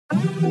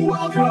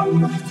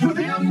Welcome to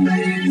the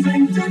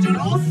amazing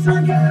digital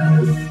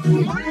circus!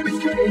 My name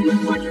is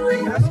Kane, like your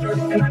ringmaster,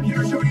 and I'm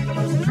here to show you the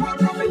most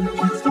jaw-dropping,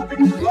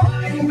 fun-stopping,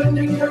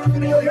 mind-bending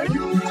paraphernalia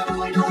you've never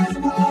laid your eyes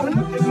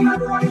upon! Isn't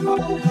that right,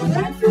 Bubble?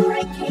 That's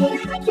right,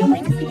 Kane. I can't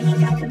wait to see what you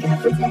got prepared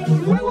for today.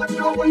 Well, let's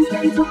not waste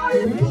any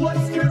time!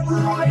 Let's get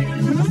right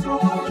into the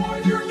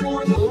song! Here's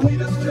your the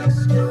latest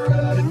tester,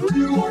 added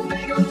to our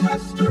mega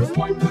testers.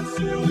 Wipe that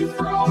silly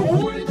frown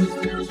away, 'cause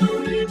there's no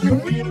need to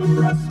be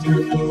depressed.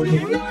 Your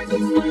floating eyes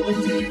and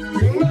smiling teeth,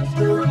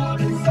 ringmaster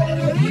of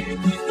insanity.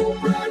 Please don't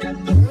brag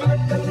at the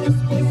fact that this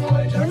place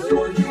hijacks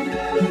your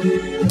humanity.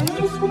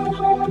 This won't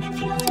hold if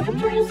you're the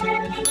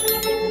present.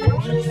 Even though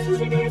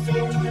pieces of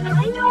innocence,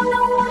 I don't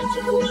know what to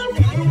believe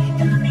in. It's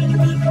gonna make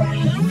me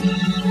crazy.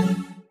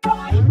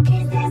 Why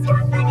is this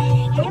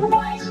happening? And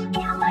what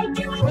am I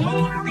doing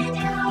here? And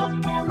how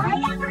am I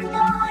ever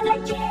gonna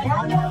get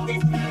out of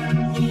this?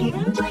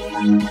 Even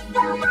playing with the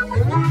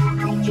number that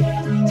I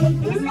can't take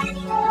this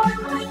anymore.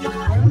 My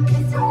God,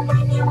 this whole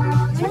funny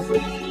world just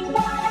made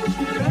what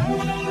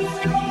is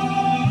strange.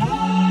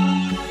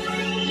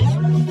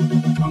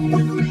 Come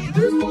with me,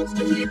 there's lots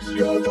to teach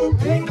ya. The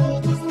Bengal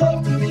just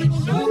love to meet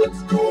ya.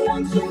 Let's go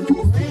on some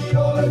goofy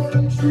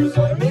adventures I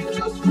made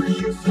just for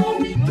you. So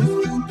meet the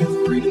stupid,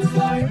 green and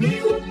slimy.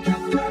 Look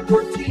at that,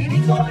 we're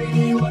teeny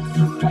tiny. Let's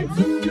serve types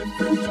of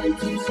different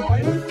types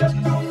inside a death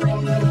from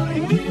the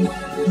 90s.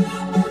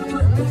 Our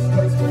purpose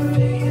starts to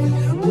fade.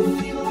 We'll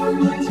feel our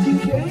minds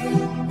decay.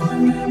 Our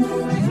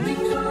memories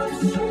become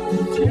so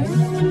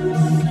distant.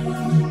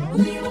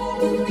 We all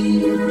will be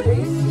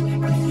erased,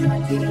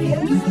 abstracted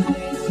and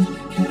displaced.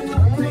 Can't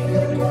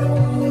comprehend our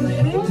own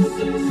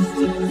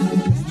existence.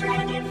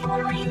 Stranded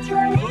for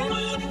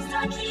eternity,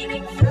 stuck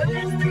keeping through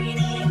this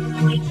 3D.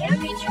 We can't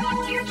be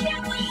trapped here,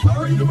 can we?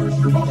 Sorry to burst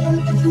your bubble,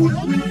 but you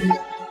will be.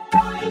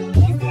 Why is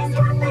this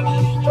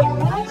happening? And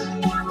what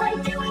am I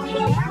doing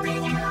here?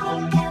 And how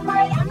am I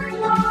ever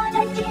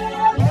gonna get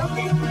out of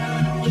this?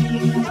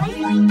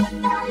 Even what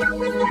the hell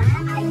was that?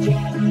 I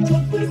can't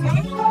take this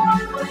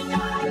anymore. My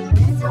God,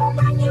 this whole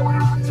funny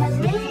world just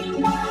made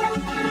what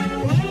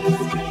is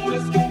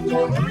strange.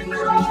 You learn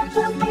how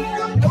to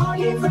feel.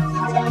 Longing for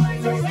the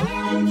answers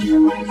and you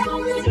were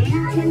always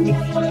here. And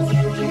just what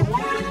you can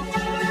laugh.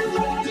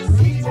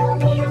 Just tell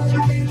me I'm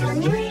just a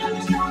dream.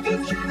 Show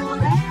this journal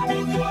that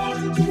it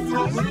takes. This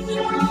whole funny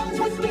world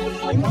just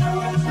made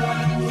what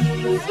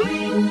is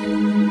strange.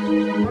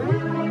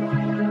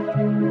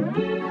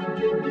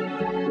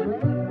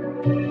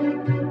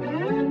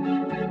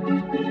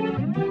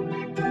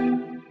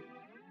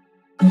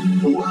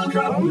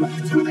 Welcome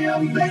to the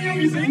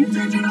amazing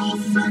digital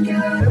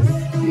circus!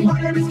 My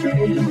name is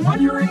Kane,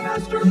 I'm your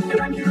ringmaster, and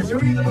I'm here to show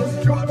you the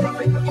most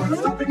jaw-dropping,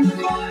 fun-stopping,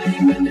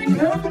 mind-bending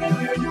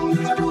paraphernalia you've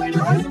never laid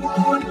your eyes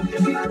upon.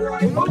 Isn't that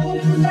right, Bubble?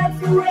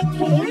 That's right,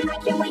 Kane. I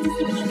can't wait to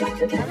see what you got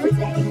prepared for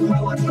today.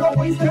 Well, let's not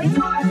waste any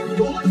time.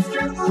 Let's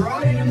get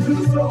right into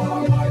the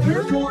song.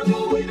 Here's your the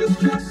latest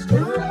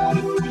tester,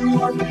 added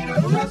to our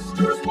beta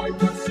testers. Wipe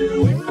that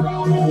silly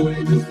frown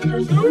away, 'cause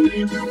there's no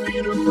need to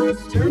be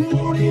depressed. Your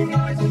floating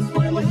eyes and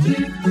smiling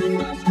teeth,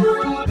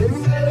 ringmaster of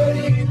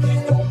insanity.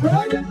 Please don't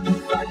brag at the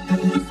fact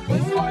that this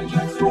place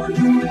hijacks your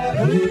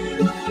humanity.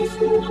 This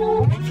won't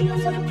hold if you're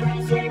the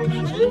present.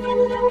 Even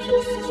though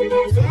pieces of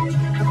innocence,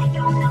 I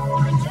don't know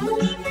what to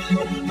believe in.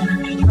 It's gonna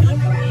make me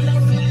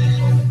crazy.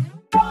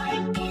 Why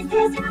is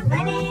this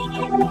happening?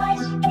 And what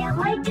am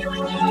I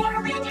doing here?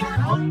 And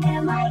how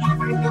am I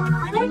ever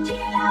gonna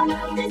get out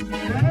of this?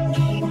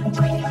 Even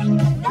playing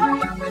with the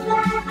number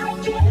that I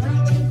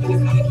can't take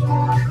this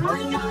anymore.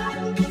 My God,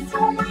 this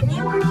whole funny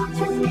world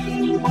just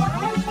made what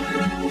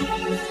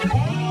is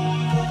strange.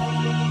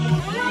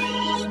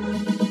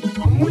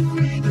 Come with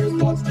me, there's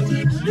lots to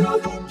teach ya.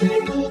 The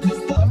Bengal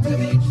just love to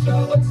meet ya.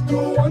 Let's go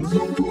on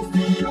some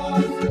goofy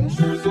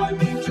adventures I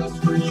made just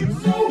for you.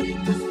 So meet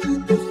the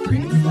stupid,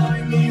 green and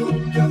slimy.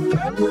 Look at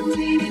that, we're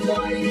teeny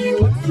tiny.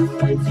 Let's serve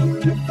types of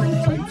different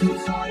types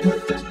inside a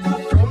death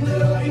from the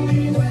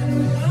 90s.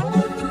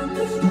 Our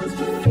purpose starts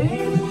to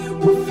fade.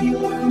 We'll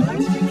feel our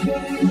minds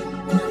decay.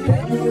 Our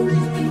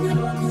memories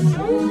become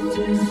so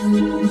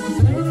distant.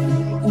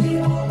 We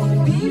all will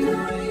be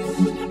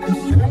erased,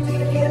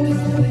 abstracted and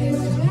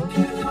displaced.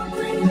 Can't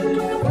comprehend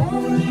our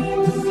own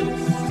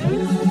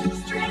existence.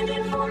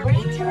 Stranded for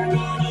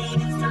eternity,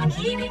 stuck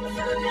keeping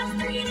through this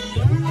 3D.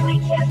 We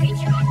can't be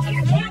trapped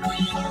here, can we?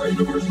 Sorry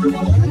to burst your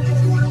bubble, but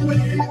you will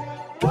be.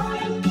 Why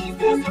is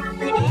this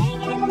happening?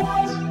 And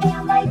what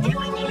am I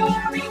doing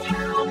here? And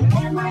how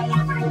am I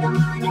ever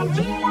gonna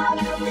get out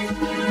of this?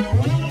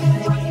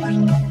 Even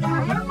what the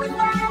hell was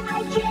that?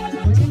 I can't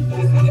take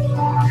this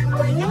anymore.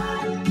 My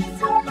God, this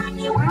whole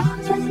funny world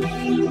just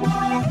made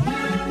what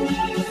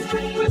is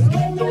strange.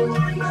 And you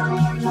learn how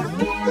to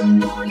feel.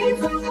 Longing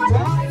for the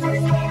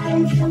answers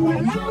and you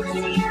were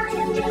always here.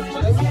 And just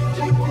what you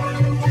can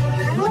laugh.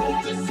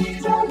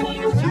 Just tell me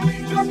I'm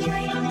just a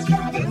dream.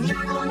 Show this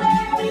journal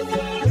that it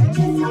takes.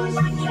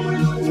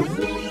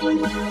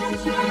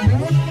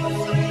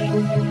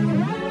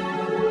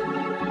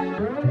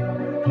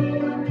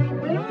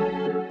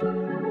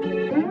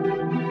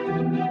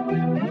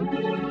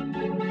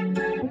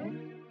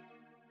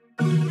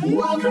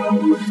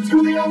 Welcome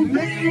to the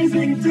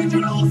amazing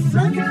digital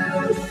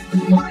circus!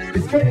 My name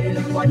is Kane,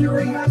 I'm your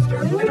ringmaster,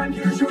 and I'm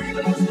here to show you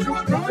the most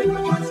jaw-dropping,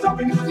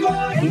 heart-stopping,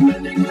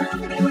 mind-bending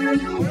paraphernalia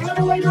you've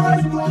ever laid your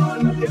eyes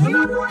upon. Isn't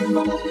that right,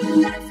 Bubble?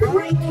 That's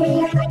right,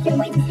 Kane. I can't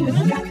wait to see what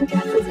you got cooked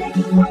up for today.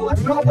 Well,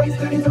 let's not waste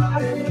any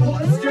time.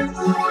 Let's get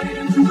right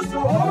into the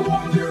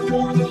song.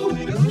 You're the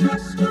latest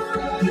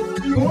jester added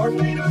to your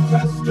beta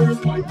testers.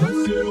 Wipe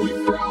that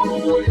silly frown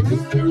away,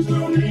 'cause there's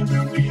no need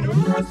to be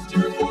depressed.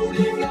 Your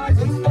floating eyes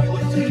and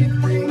smiling teeth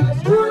bring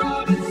master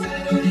of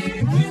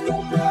insanity. Please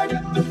don't brag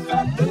at the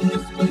fact that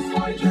this place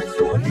hijacks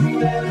your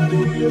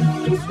humanity.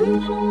 This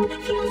room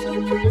feels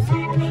like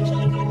prison,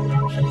 making it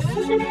no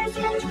pieces and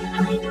essence.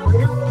 I don't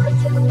know what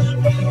to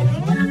believe in, it's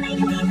gonna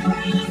make me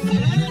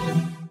crazy.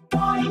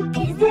 Why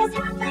is this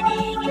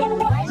happening, and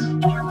what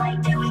am I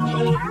doing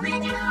here,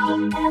 and how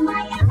am I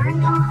ever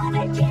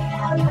gonna get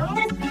out of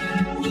this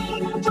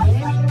thing? What the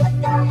hell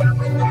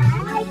was that?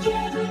 I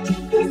can't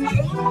take this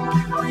anymore.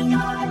 Oh my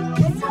god,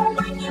 this whole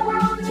menu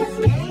world just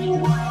made me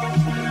wanna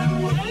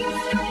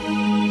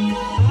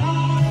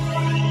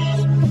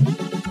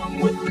Come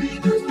with me,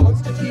 there's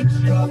lots to teach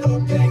ya. The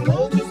gang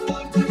all just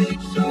love to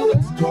meet ya.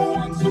 Let's go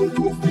on some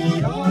goofy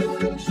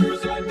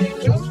adventures I made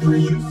just for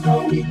you. So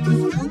eat the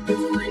scoop,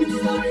 it's green and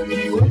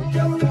slimy. Look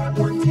at that,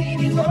 we're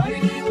teeny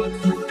tiny.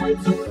 Let's find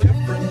some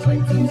different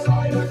types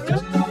inside a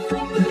desktop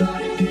from the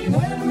 90s.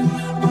 When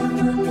our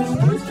purpose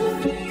starts to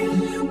fade,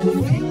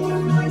 we'll feel our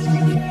minds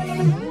decay.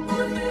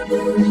 Our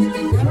memories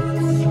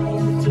become so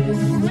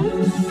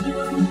distant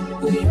soon.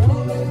 We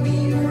all will be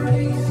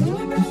erased,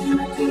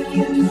 abstracted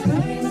into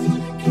space.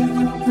 Can't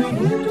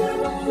comprehend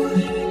our own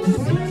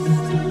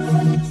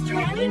existence.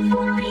 stranded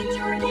for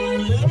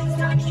eternity,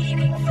 stuck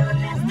eating food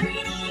that's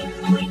 3D.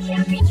 We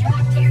can't be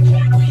trapped here,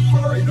 can we?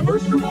 Sorry, the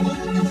first trouble will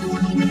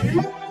be.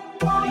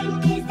 Why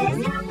is this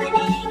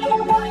happening,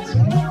 and what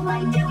am I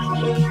doing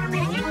here,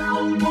 and how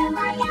am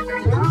I ever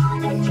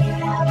gonna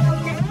get out of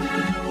this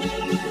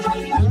thing?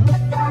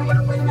 What the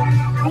hell was that?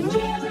 I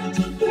can't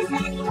take this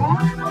anymore.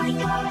 Oh my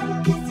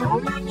god, this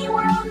whole menu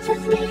world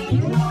just made me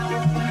wanna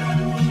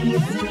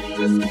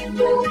just keep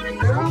doing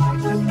the wrong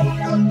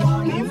thing.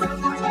 Longing for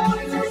more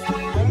dollars or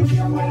cents.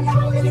 When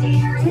all is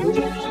here and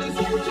just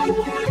you can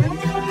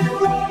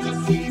handle it.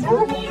 See the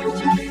wheels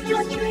just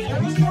your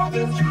dreams.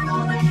 This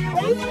journal and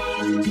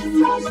everything. Just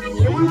hold on,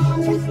 you will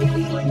just be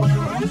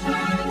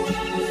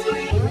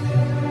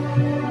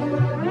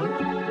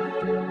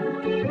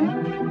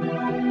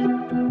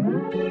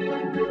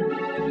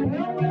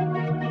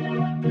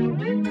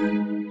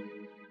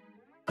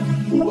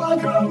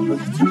Welcome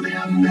to the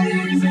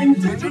amazing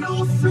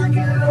digital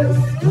circus!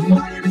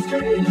 My name is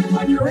Kane,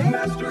 I'm your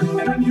ringmaster,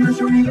 and I'm here to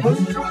show you the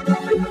most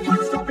jaw-dropping,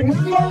 heart-stopping,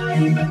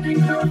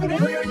 mind-bending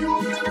paraphernalia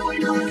you've ever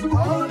laid your eyes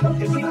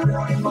upon. Isn't that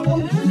right, Bubble?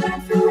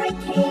 That's right,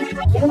 Kane.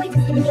 I can't wait to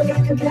see what you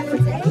got cooked up for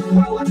today.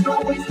 Well, let's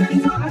not waste any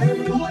time.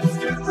 Let's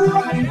get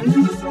right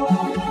into the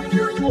song.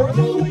 You're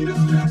the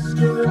latest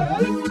jester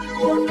added to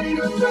your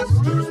beta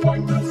testers.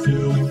 Wipe that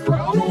silly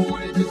frown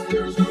away, 'cause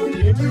there's no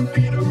need to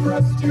be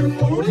depressed. Your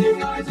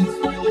floating eyes and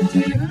smiling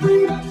teeth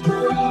bring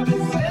master of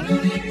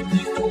insanity.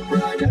 Please don't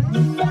brag at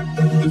the fact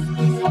that this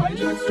place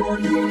hijacks your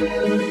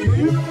humanity.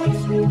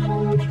 This new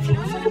home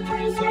feels like a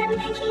prison,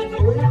 making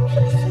it no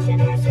pieces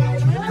and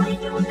essence. I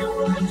don't know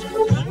what to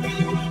believe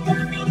in, it's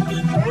gonna make me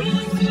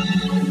crazy.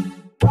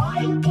 Why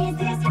is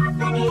this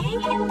happening,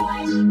 and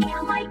what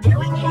am I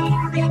doing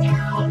here, and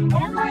how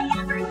am I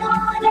ever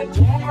gonna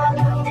get out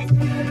of this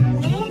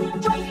thing?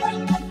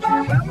 What the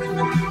hell was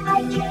that?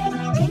 I can't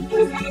take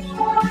this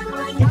anymore. Oh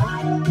my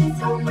god, this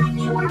whole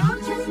menu world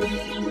just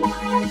made me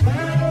wanna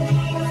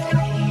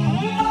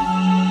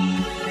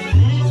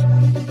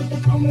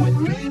Come with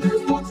me,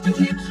 there's lots to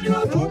teach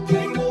ya. The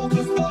gang all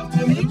just love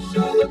to meet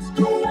ya. Let's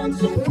go on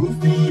some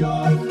goofy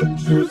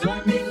adventures I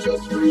made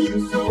just for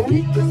you. So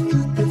eat the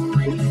scoop, it's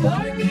green and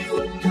slimy.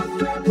 Look at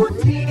that, we're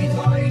teeny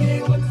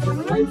tiny. Let's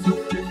find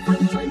some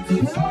different types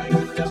inside a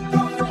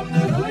desktop from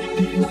the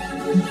 90s.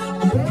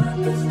 Our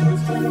purpose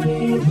starts to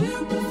fade,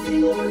 we'll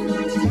feel our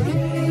minds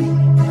decay.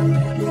 Our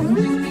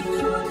memories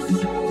become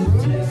so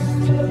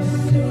distant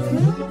soon.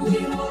 We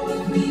all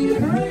will be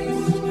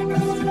erased,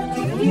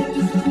 abstracted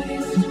into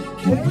space.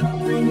 Can't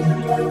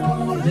comprehend our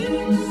own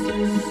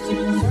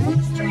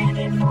existence.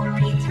 stranded for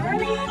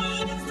eternity,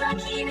 stuck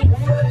eating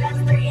food that's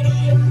 3D.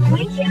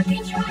 We can't be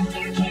trapped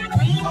here, can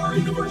we? Sorry,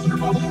 the first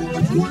trouble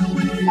will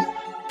be.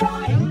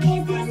 Why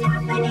is this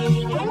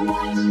happening, and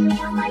what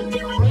am I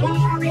doing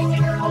here, and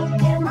how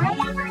am I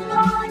ever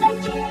gonna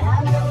get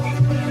out of this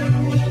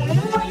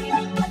thing?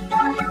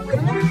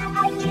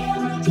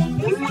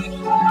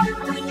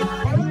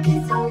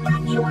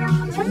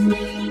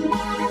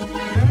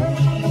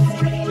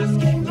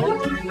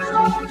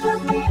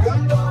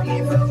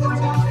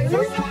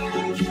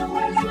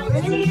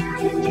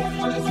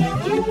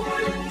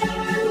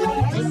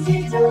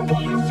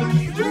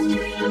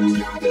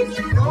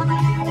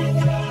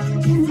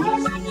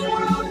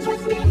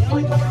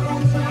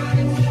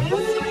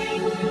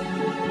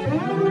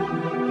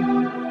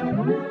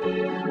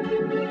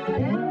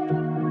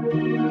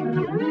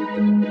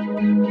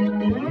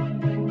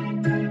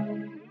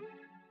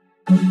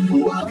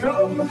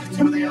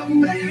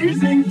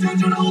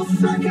 digital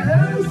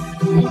circus.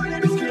 My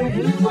name is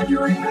Kane, I'm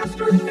your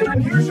ringmaster, and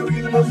I'm here to show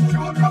you the most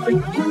jaw-dropping,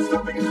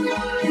 heart-stopping,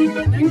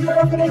 mind-bending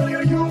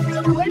paraphernalia you've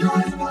ever laid your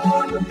eyes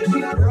upon.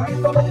 Isn't that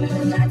right, Bubble?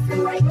 That's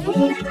right,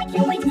 Kane. I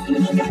can't wait to see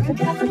what you got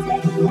prepared for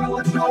today. Well,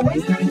 let's not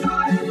waste any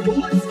time.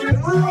 Let's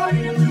get right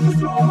into the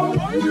song.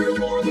 I'm here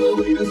for the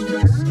latest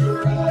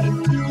jester.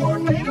 Added to our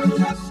beta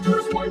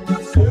testers. Wipe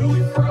that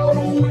silly frown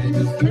away,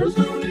 'cause there's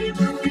no need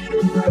to be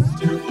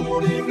depressed. Your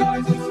floating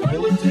eyes and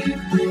smiling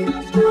teeth,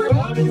 ringmaster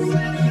of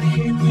insanity.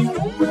 Please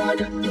don't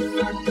brag at the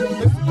fact that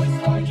this place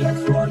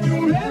hijacks our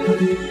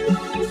humanity.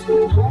 Just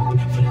go home,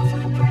 feel so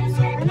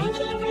present. Make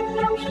even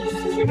no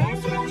pieces of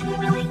essence. We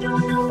really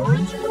don't know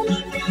what to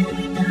believe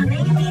in. They're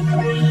making me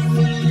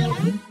crazy.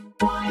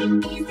 Why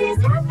is this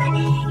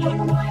happening?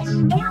 And what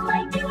am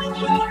I doing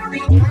here?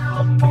 And how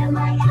am I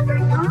ever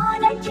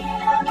gonna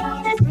get out of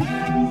this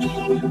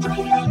pain?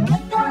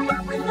 What the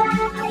hell was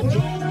that? I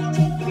can't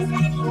take this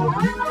anymore.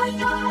 Oh my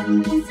God,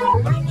 it's so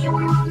like you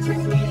were all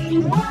just me.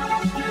 What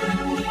a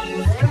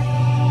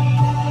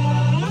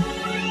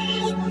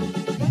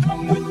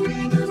Come with me,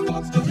 there's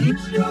lots to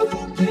teach ya. The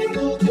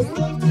tangle just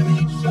love to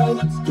meet ya.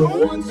 Let's go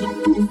on some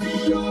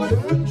goofy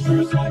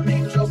adventures I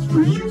made just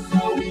for you.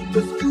 So eat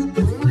the scoop,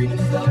 it's green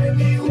and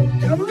slimy. Look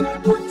at that,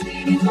 we're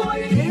teeny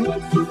tiny.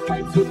 Let's serve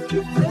types of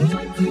different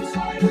types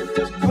inside our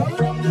just come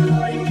from the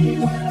 90s.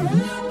 When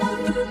our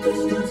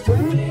purpose starts to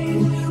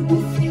fade,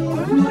 we'll feel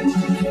our minds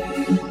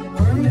decay.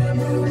 Our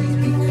memories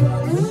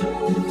become so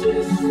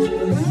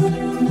distant.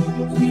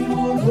 We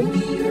all will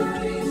be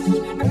erased,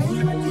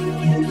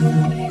 abstracting in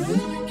place.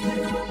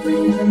 Can't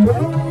comprehend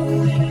our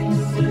own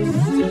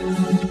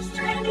existence.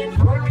 stranded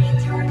for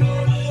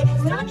eternity.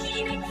 Stuck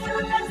eating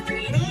food that's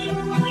 3D.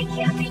 We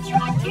can't be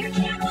tracked here,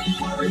 can we?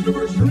 Our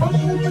universe, your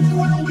bubble, which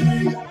will be.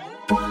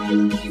 Why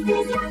is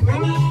this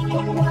happening?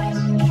 And what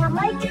am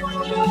I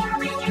doing here?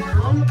 And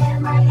how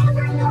am I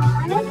ever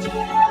gonna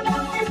get out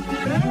of this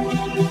pain?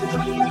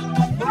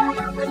 What the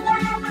hell was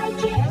that? I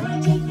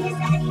can't take this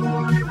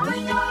anymore. Oh my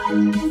God,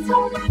 it's so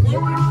like you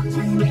were all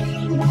just me.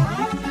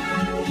 What?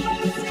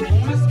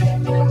 Just get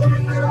the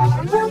record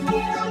on. Look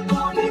here, I'm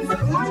going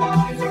for more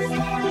lives.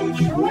 And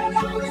you were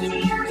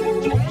volunteers and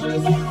just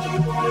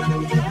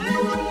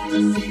To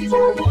see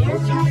your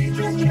wonders, you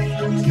just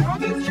can't. You're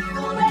the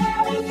journal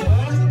that I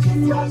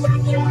can't. so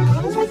like you were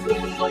all just me.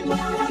 Like what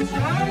I'm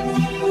trying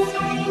to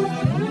say.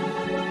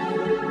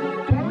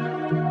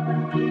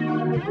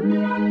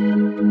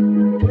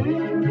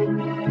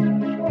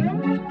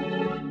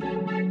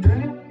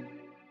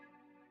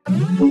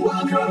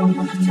 Welcome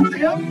to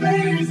the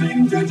amazing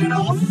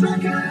digital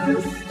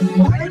circus.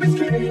 My name is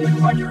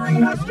Kane, I'm your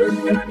ringmaster,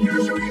 and I'm here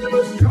to show you the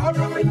most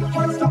jaw-dropping,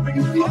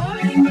 heart-stopping,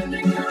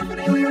 mind-bending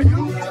paraphernalia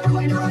you've ever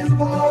laid your eyes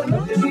upon.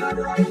 Isn't that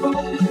right,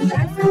 Bubble?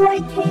 That's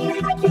right,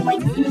 Kane. I can't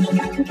wait to see what you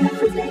got prepared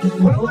for today.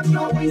 Well, let's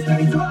not waste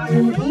any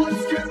time.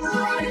 Let's get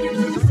right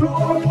into the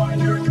song. I'm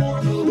here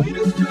for the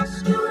latest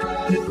jester.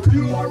 Added to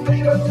our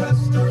beta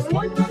testers.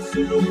 Wipe that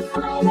silly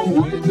frown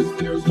away, 'cause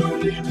there's no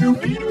need to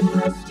be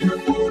depressed. Your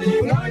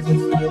floating eyes and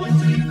smiling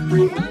teeth,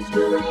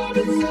 ringmaster of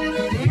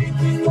insanity.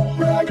 Please don't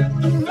brag at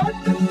the fact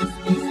that this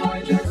place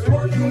hijacks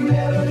our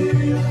humanity.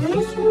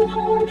 This new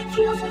home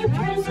feels like a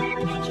present.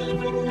 Make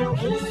even no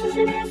pieces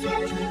of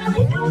essence. I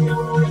don't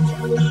know what to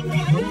believe in.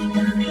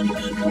 They're making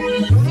me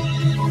crazy.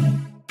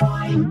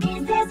 Why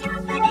is this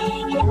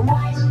happening? And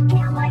what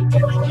am I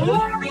doing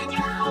here? And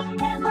how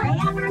am I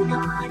ever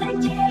gonna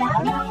get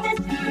out of this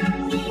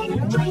pain?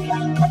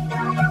 What the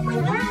hell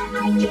was that?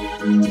 I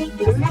can't take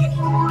this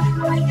anymore. Oh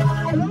my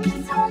God,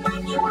 it's so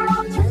like you were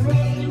all just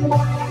me.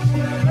 What a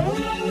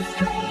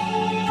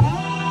strange.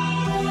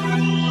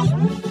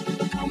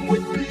 Come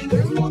with me,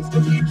 there's lots to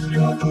teach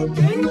ya. The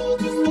tangle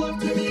just love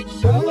to meet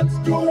ya. Let's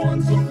go on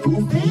some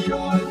goofy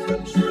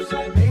adventures I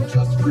made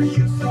just for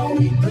you. So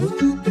eat the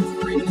scoop, it's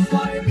green and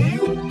slimy.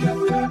 Look at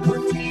that,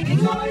 we're teeny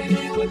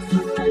tiny. Let's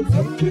serve types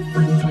of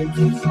different types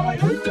inside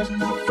our just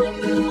come from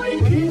the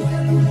 90s.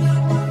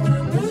 Our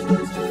purpose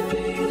starts to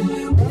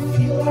fade, we'll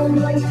feel our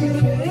minds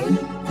decay.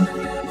 Our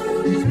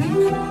memories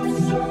become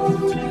so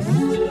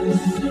distant.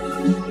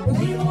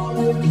 We all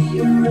will be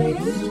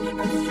erased,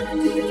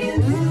 abstracting in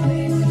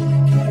place.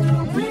 Can't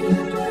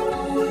comprehend our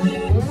own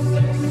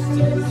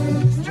existence.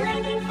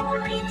 Stranded for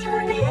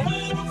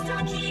eternity.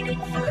 Stuck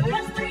eating food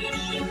that's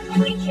 3D.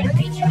 We can't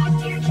be tracked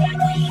here, can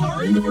we?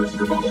 Our universe,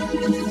 your bubble,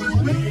 which will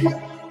be.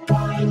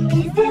 Why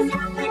is this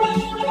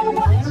happening? And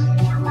what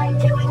am I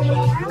doing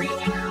here?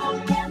 And how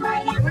am I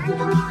ever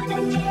gonna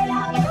get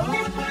out of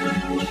this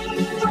pain?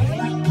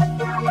 What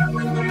the hell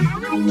was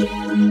that? I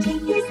can't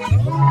take this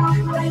anymore.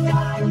 Oh my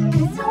God,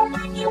 it's so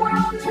like you were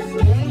all just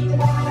me.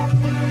 What a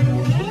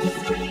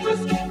strange.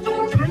 Just get the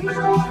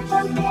record on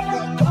from there.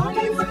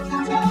 Going from the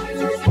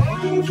doctor's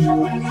hand. You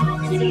were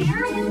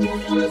volunteers and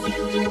just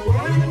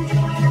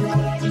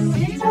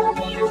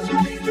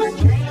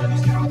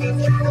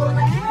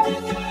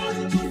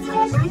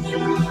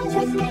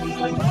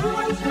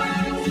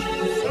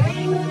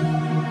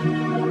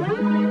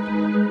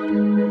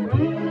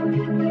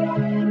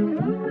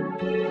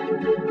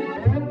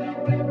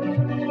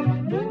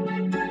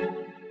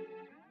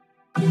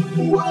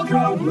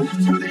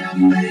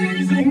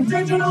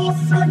digital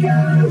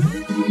circus.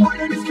 My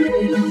name is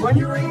King, I'm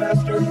your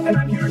ringmaster, and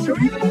I'm here to show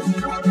you the most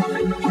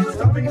jaw-dropping,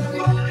 heart-stopping, and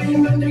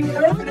mind-bending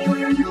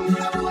paraphernalia you've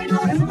ever laid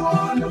your eyes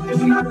upon.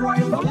 Isn't that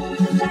right, Bubble?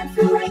 That's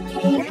right,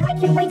 King. I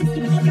can't wait to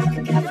see what you got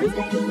cooking up for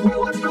today.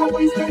 Well, let's not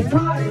waste any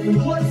time.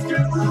 Let's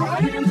get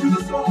right into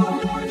the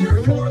song.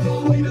 You're the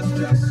latest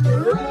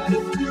jester,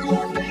 added to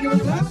our beta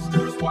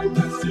testers. Wipe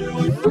that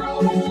silly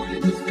frown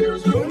away, 'cause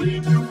there's no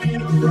need to be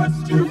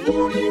depressed. Your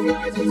floating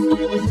eyes and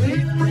smiling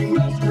teeth bring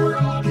master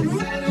on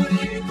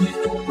insanity. Please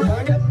don't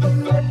brag at the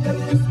fact that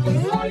this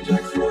place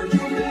hijacks your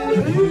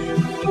humanity.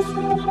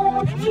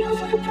 It feels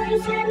like a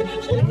person,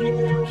 even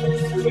though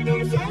he's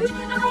innocent.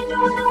 I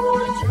don't know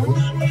what to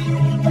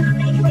believe, gonna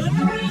make me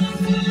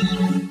crazy.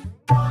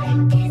 Why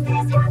is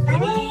this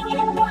happening,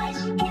 and what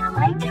am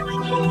I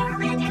doing here,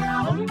 and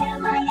how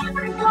am I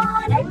ever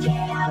gonna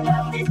get out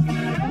of this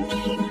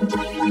thing?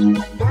 Lately,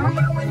 what the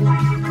hell was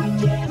that? I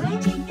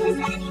can't take this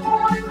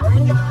anymore. My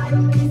God,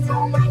 it's so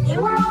like you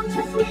were all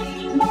just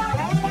making more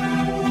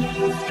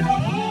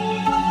strange.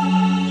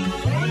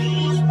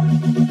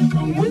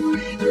 Come with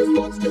me, there's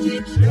lots to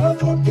teach ya.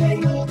 The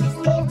gang will just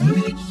love to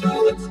meet ya.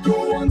 Let's go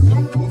on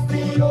some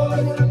goofy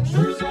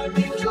adventures I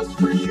made just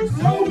for you.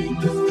 So eat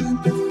this food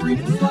that's green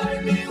and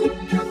slimy.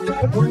 Look at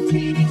that, we're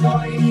teeny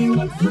tiny.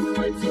 Let's do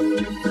types of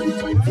different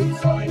types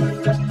inside a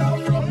death out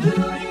from the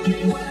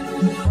 90s.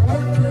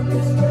 Our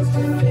purpose starts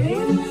to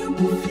fade.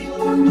 We'll feel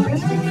our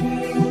minds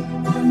decay.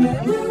 Our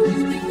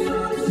memories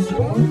become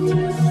so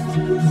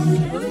distant.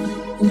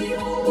 We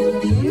all will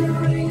be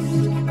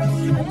erased.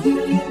 Abstracted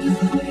and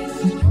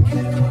displaced.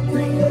 Can't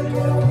comprehend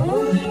our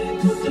own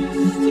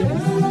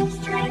existence.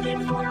 Stranded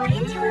for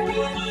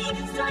eternity,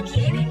 stuck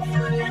eating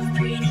food that's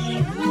 3D.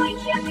 We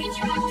can't be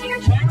trapped here,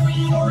 can we?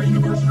 Our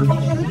universe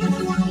revolves.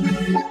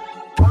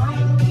 Why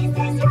is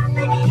this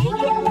happening,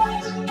 and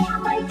what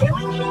am I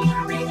doing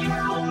here, and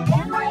how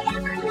am I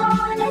ever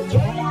gonna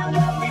get out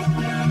of this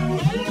thing?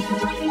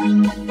 Lately,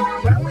 what the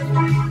hell was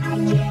that? I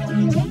can't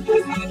take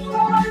this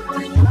anymore.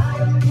 My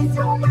God, it's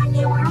so like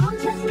you were all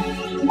just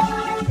making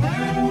more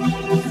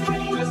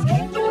just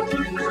get your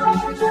mind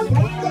closed, just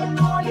let it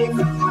go. It's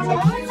all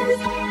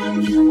answers,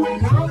 and you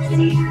went out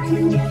here to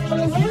get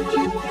us to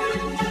get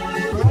back.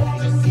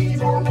 Just see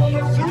the way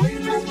of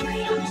just a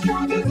stream,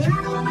 strong and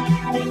gentle and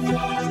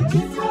addictive.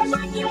 Just so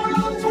like you were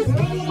all just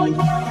making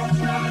more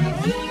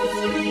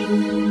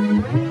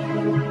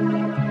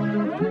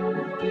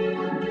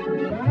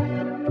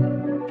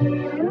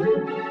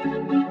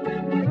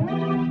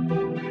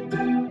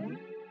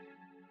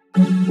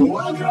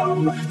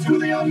Welcome to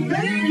the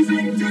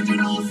amazing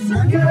digital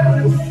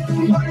circus!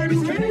 My name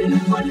is Kane,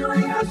 I'm your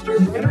ringmaster,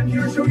 and I'm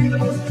here to show you the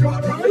most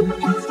jaw-dropping,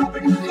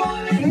 heart-stopping,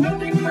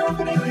 mind-bending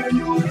paraphernalia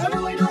you've ever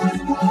laid your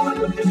eyes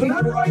upon. Isn't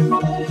that right,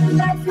 Bubble?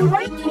 That's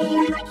right,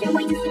 King. I can't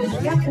wait to see what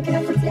you got cooking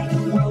up for today.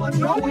 Well, let's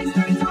not waste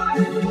any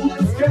time.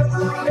 Let's get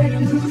right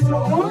into the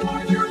song.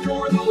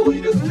 You're the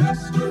latest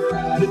jester,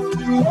 added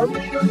to our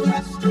beta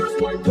testers.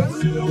 Wipe that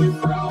silly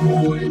frown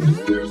away, 'cause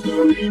there's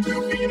no need to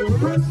be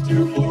depressed.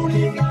 Your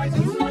floating eyes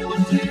and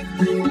smiling teeth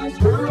bring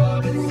master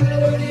of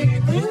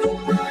insanity. Please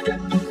don't brag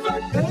at the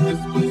fact that this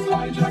place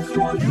hijacks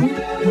your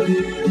humanity.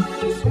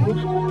 It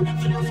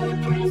feels like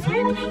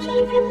prison,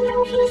 even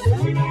though he's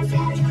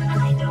innocent.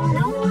 I don't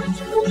know what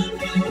to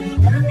believe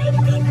in, gonna make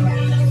me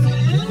crazy.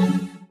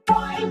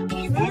 Why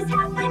is this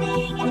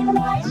happening, and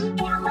what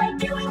am I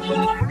doing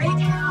here,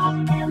 and how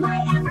am I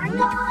ever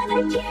gonna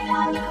get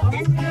out of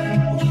this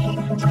thing?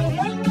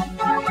 Lately, what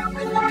the hell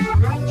was that?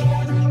 I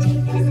can't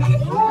take this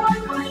anymore.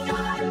 My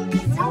God,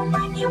 it's so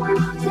like you were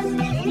all just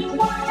making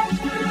more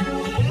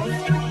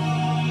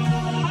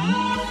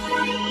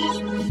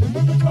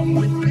Come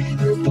with me,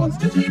 there's lots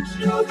to teach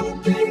ya. The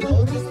gang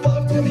will just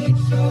love to meet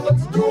ya.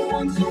 Let's go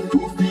on some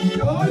goofy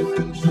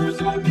adventures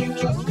I made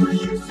just for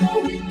you. So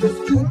eat this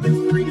food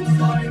that's green and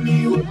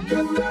slimy. Look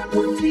at that,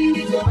 we're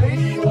teeny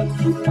tiny. Let's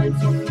do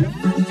types of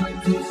different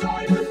types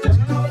inside a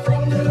death out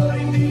from the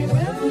 90s.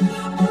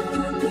 Our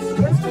purpose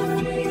starts to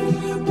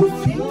fade. We'll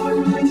feel our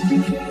minds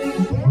decay.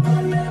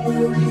 Our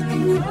memories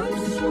become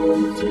so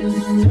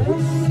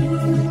distant.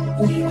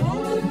 We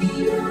all will be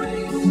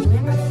erased.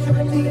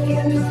 Abstracted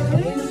and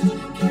displaced.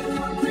 Can't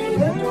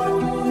comprehend our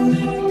own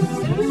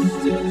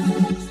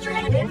existence.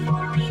 stranded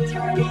for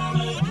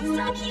eternity,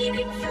 stuck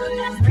eating food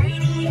that's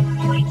 3D.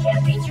 We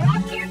can't be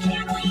trapped here,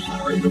 can we?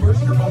 Our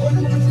universe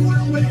revolves.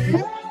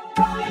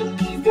 Why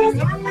is this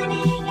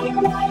happening,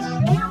 and what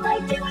am I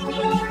doing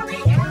here,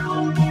 and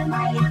how am I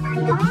ever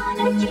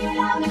gonna get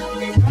out of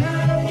this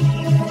thing?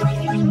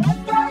 Lately, what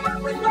the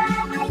hell was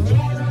that? I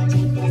can't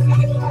take this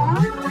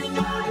anymore. My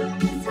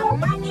God, it's so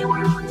like you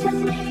were all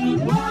just making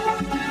more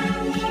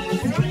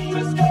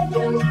just get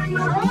your mind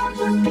closed,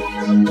 just let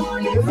it go.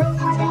 It's all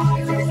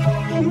answers,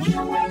 and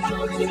you went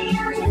out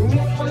here to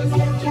get us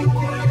to get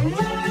back.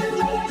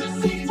 Just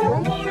see the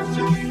way of just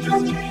a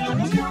stream,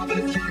 strong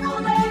and gentle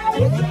and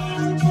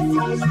addictive. Just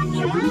so like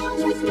you were all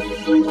just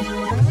making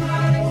more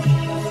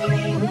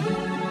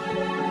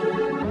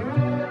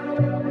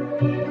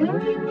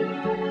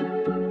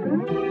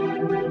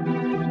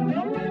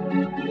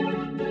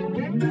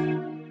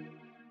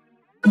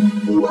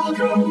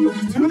Welcome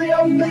to the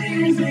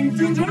amazing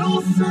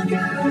digital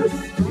circus!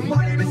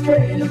 My name is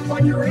Kane,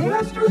 I'm your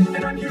ringmaster,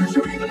 and I'm here to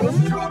show you the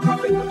most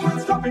jaw-dropping,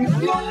 heart-stopping,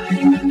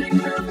 mind-bending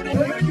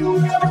paraphernalia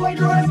you've ever laid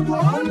your eyes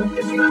upon.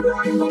 Isn't that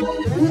right,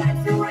 Bubble?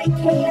 That's right,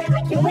 Kane.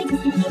 I can't wait to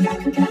see you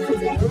guys cook up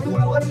today.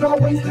 Well, let's not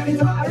waste any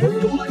time.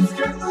 Let's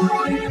get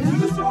right into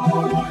the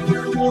song. Why,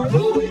 they're the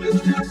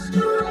latest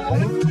jester.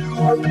 And to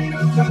our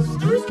beta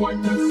testers,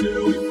 wipe that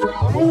silly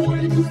frown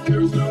away, 'cause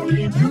there's no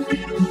need to be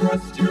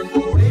depressed. Your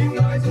floating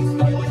eyes and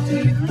smiling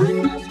teeth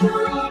bring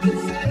master of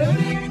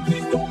insanity.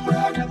 Please don't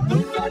brag at the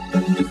fact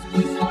that this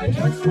place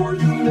hijacks for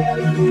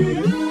humanity.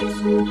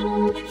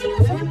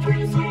 Feels like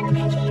prison,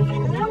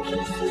 even though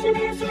he's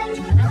innocent.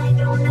 I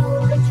don't know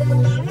what to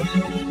believe in.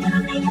 It's gonna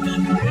make me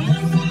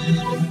crazy.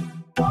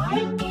 Why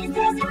is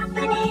this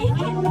happening?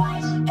 And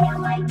what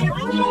am I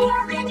doing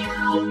here? And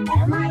how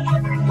am I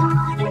ever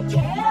gonna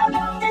get out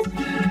of this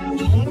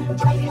pain? What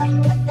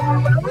the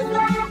hell was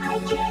that? I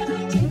can't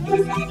take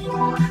this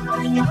anymore.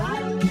 My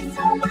God,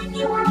 so when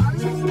you were on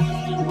to me,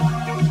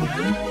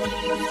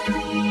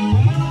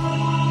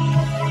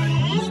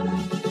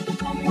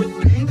 Come with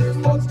me, there's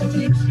lots to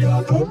teach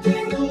ya. The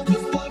Dingle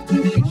just love to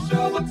meet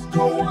ya. Let's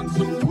go on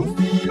some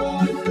goofy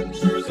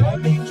adventures I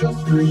made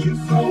just for you.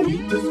 So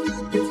eat the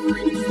scoop, it's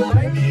green and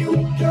slimy.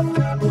 Look at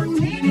that, we're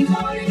teeny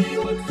tiny.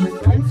 Let's do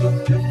kinds of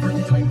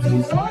different types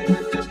inside a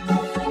dish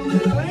out from the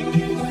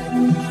 90s.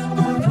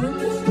 Our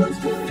purpose starts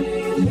to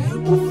fade.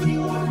 We'll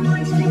feel our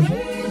minds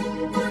decay.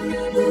 Our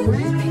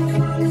memories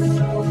become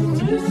so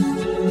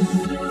distant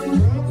soon.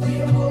 We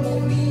all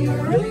will be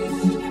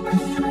erased.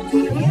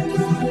 Abstracted and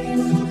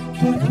displaced.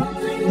 Can't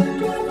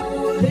comprehend our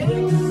own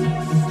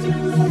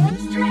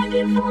existence.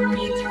 stranded for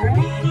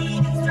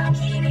eternity. Stuck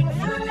eating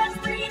food that's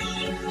 3D.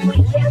 We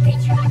can't be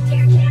trapped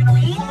here, can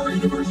we? Sorry,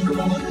 the first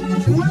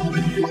irrelevant will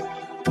be.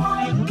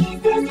 Why is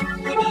this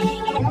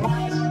happening? And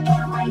what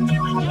am I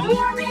doing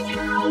here? And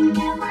how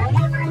am I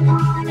ever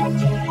gonna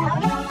get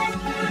out of this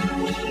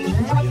pain?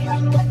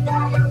 What the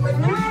hell was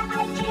that?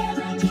 I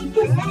can't take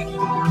this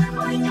anymore.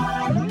 My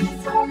God,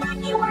 so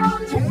many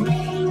worlds to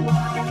see.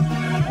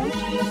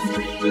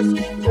 Just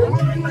keep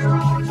going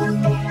around your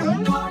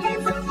band.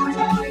 Bodies of our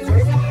lives are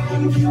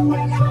stand. You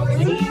went out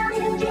here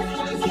and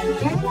just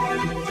get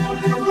ready to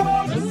the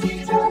road. Just see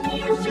to me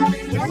and just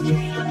your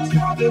dreams.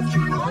 Got this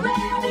dream on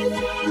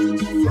anything.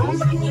 So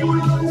many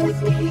worlds to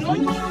see.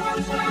 One more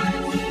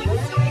time.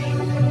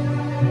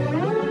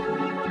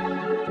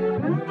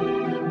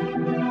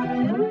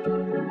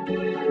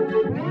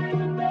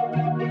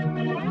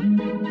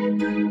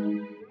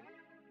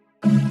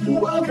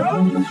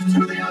 Welcome to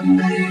the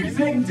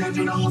amazing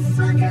digital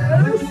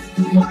circus!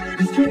 My name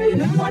is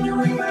Kane, I'm your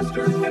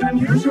ringmaster, and I'm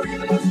here to show you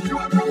the most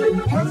jaw-dropping,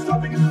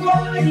 heart-stopping,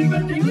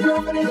 mind-bending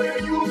paraphernalia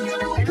you've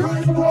ever laid your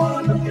eyes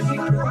upon. Isn't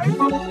that right,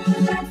 Bubble?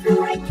 That's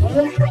right,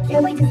 Kane. I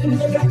can't wait to see you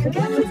guys cook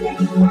up today.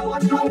 Well,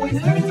 let's not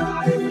waste any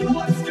time.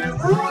 Let's get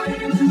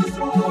right into the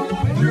song.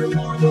 Why, they're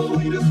the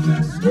latest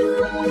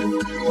jester. And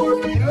to our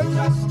beta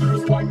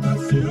testers, wipe that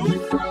silly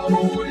frown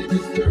away,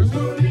 'cause there's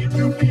no need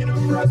to be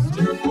depressed.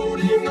 Your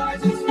floating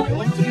eyes and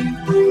smiling teeth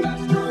bring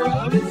master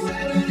of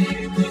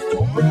insanity. Please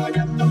don't brag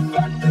at the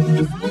fact that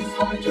this place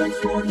hijacks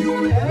for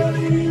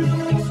humanity. It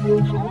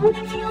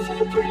feels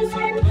like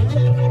prison,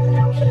 even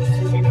though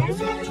he's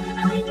innocent.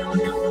 I don't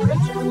know what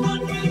to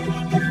believe in.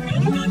 It's gonna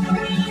make me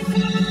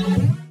crazy.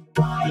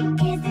 Why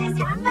is this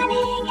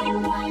happening? And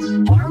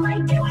what am I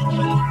doing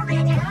here?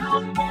 And how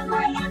am I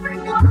ever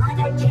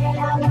gonna get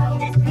out of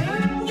this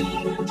pain?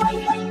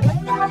 What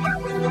the hell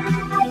was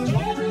that? I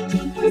can't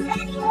take this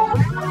anymore.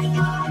 My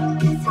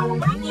God, so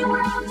many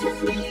worlds to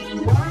see.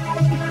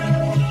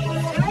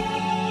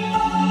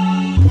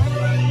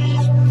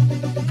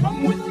 Come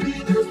with me,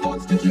 there's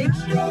lots to teach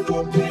ya. The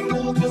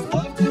Dingle just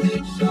love to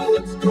meet ya.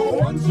 Let's go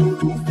on some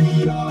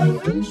goofy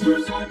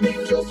adventures I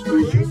made just for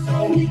you.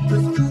 So eat the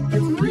scoop,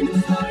 it's green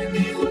and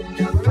slimy. Look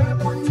at that,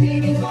 we're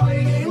teeny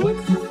tiny.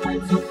 Let's do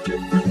kinds of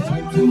different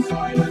types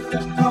inside a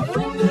dish out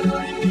from the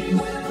 90s.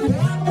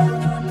 Our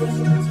purpose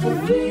starts to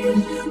fade.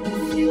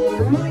 We'll feel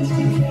our minds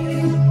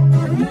decay.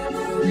 Our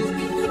memories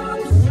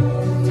become so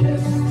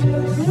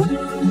distant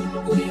soon.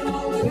 We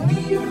all will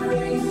be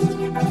erased.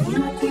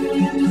 Abstracted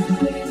and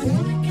displaced.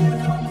 Can't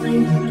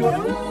comprehend our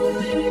own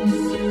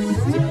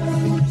existence.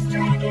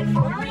 Stranded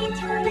for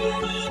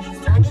eternity.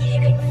 Stuck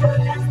eating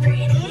food that's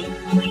 3D.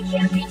 We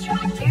can't be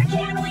trapped here,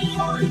 can we?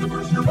 Sorry, the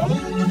first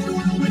irrelevant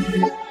will be.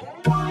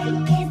 Why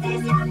is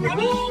this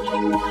happening?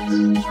 And what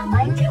am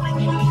I doing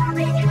here?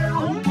 And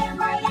how am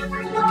I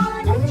ever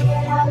gonna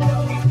get out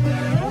of this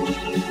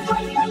pain?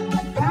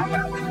 What the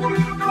hell was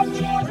that? I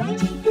can't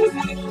take this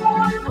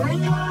anymore. My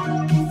God,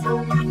 so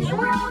many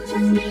worlds to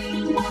see.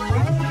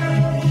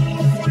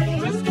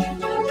 Just keep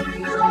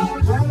going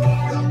around your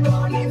band.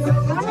 Bodies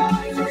of our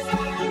lives are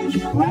stand.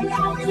 You went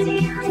out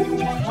here and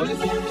just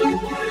get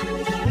ready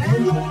to the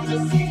road.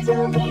 Just see to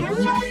me and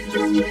just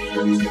your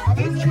dreams. Got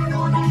this dream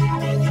on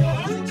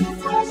anything.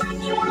 So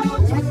many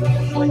worlds to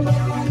see. One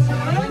more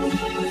time.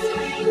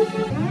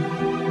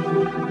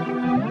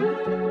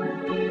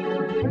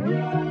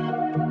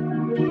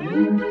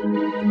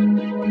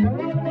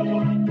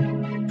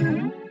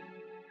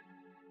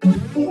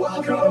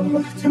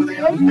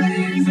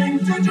 amazing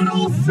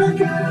digital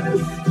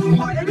circus.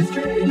 My name is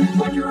Kane,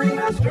 like your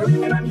ringmaster,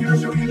 and I'm here to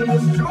show you the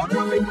most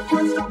jaw-dropping,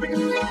 heart-stopping,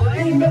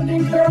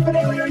 mind-bending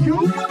paraphernalia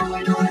you've never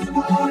laid your eyes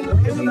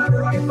upon. Isn't that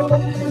right, Bubble?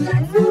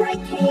 That's right,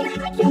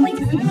 Kane. I can't wait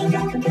to see what you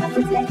got cooking for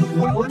today.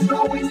 Well, let's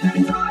not waste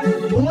any time.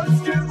 Let's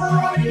get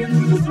right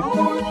into the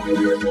song.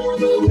 You're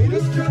the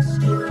latest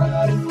jester,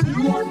 added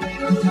to our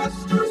beta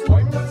testers.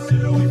 Wipe that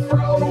silly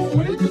frown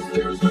away, 'cause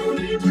there's no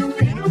need to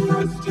be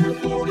depressed. You're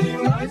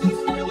floating eyes and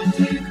smiling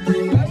teeth,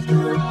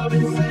 remaster of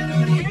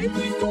insanity.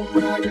 Please don't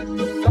brag at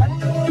the fact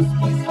that this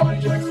place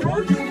hijacks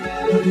your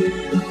humanity.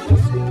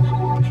 Let's go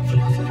home and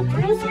feel so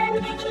prison.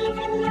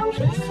 Even though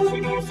he's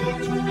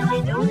innocent, I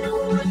don't know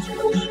what to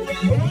believe in.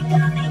 It's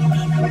making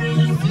me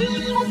crazy.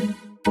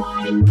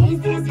 Why is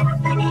this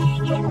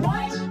happening, and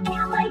what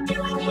am I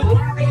doing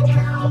here, and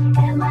how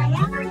am I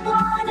ever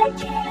gonna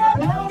get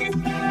about this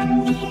thing?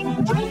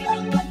 Really,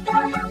 what the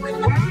hell was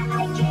that? I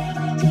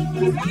can't take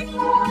this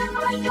anymore.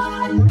 My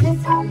God, this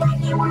whole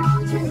wacky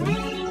world just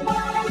made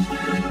what I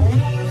found.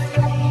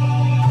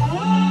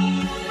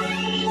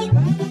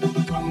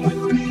 Come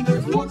with me,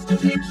 there's lots to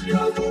teach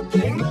ya. The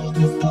tangle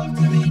just love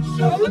to meet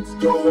ya. Let's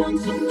go on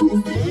some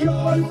goofy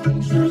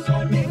adventures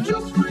I made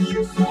just for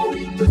you. So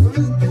eat the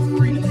scoop, it's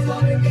green and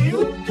slimy.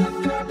 Look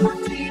at that, we're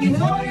teeny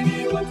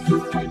tiny. Let's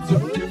serve types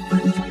of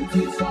different types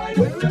inside.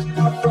 We just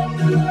got from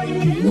the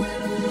 90s.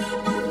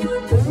 Our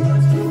purpose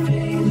starts to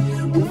fade.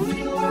 We'll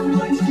feel our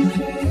minds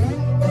decay.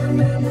 Our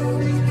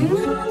memories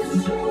become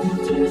so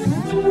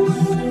distant soon.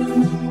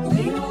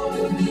 We all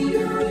will be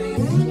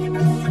erased.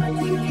 Our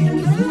strength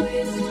begins to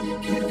waste.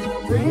 Can't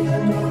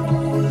comprehend our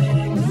own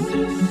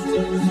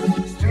existence.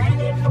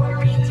 Stranded for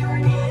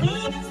eternity,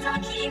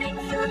 stuck eating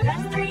food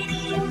that's 3D.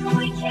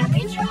 We can't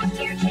be trapped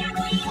here, can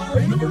we?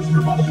 In the first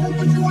your bubble,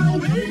 what you will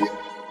be.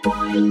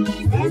 Why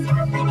is this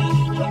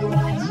happening, and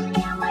what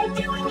am I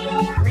doing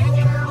here, and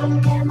how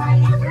am I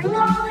ever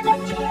gonna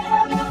get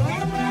about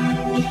this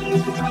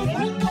thing?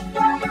 Really, what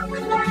the hell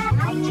was that?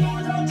 I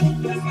can't take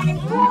this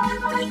anymore.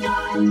 My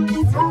God,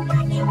 this whole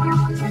wacky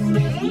world just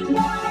made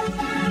what I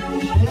found.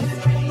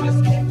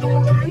 Just get the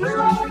time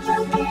road,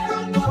 just get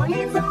going.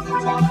 It's all the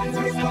lights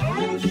are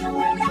standing. Feel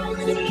like I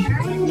was here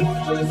today.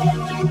 Just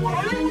get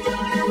back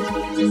down.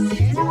 Just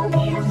see the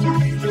waves,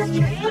 just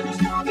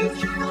change all this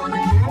journal and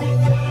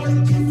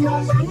everything. Just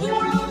all wacky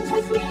world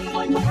just made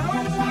what I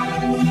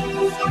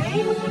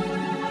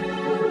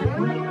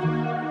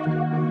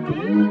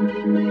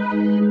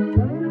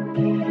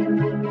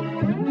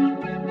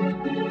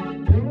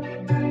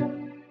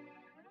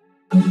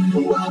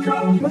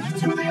Welcome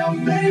to the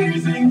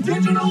amazing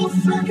digital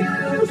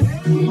circus.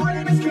 My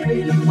name is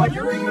Kane, like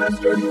your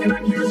ringmaster, and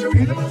I'm here to show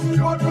you the most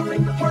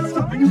jaw-dropping,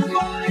 heart-stopping,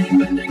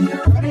 mind-bending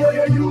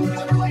paraphernalia you've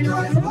never laid your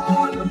eyes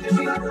upon.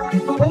 Isn't that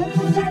right, Bubble?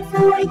 That's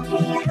right,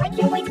 Kane. I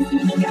can't wait to see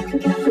what you got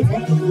cooking for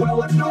today. Well,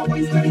 let's not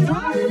waste any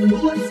time.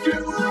 Let's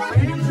get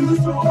right into the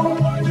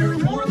song. You're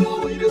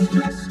the latest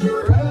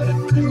jester,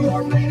 added to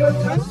our beta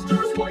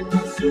testers. Wipe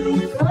that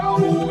silly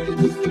frown away,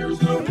 'cause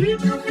there's no need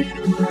to be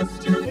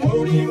depressed. You're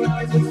floating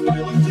eyes and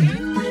smiling teeth,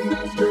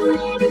 remaster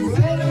of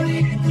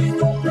insanity. Please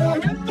don't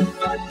brag at the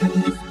fact that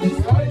this place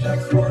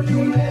hijacks your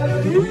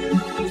humanity.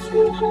 Let's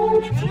go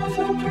home and feel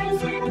so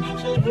prison.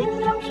 Even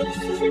though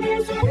he's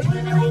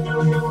innocent, I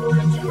don't know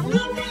what to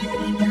believe in.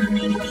 It's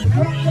making me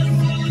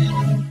crazy.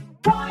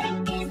 Why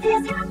is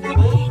this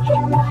happening,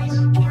 and what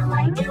am I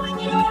doing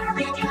here,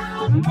 and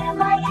how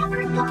am I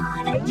ever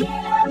gonna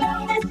get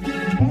about this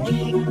thing?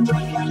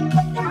 Really,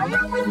 what the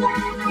hell was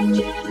that? I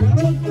can't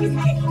take this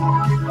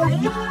anymore. My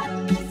God,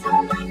 this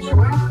whole wacky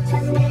world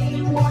just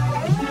made what I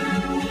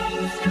found.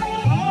 It's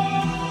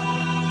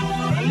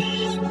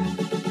crazy.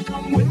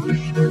 Come with me,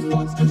 there's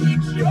lots to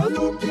teach ya.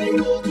 The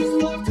tangle just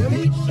love to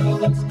meet ya.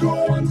 Let's go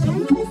on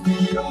some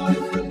goofy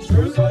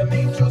adventures I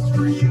made just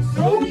for you.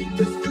 So eat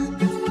the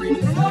scoop, it's green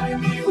and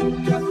slimy.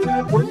 Look at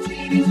that, we're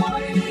teeny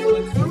tiny.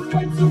 Let's serve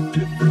types of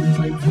different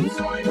types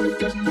inside. We've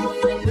just come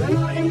from the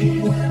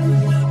 90s.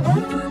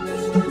 Our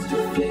purpose starts to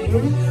fade.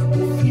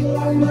 We'll feel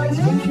our minds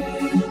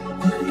decay.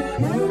 Our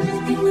memories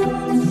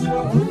become so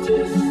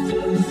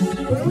distant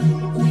soon.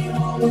 We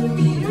all will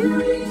be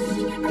erased.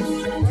 Our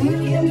strength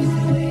begins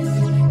to waste.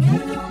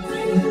 Can't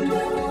comprehend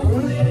our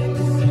own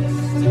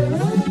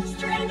existence.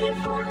 Stranded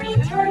for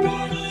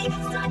eternity,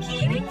 stuck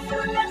eating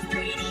food that's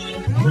 3D.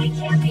 We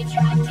can't be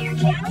trapped here,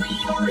 can we?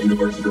 Sorry to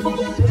burst your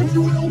bubble, but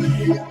you will be.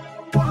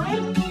 Why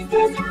is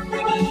this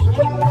happening,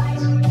 and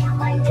what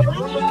am I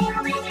doing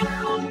here, and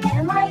how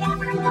am I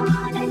ever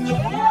gonna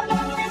get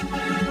about this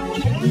thing?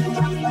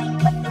 Really,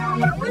 what the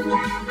hell was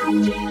that? I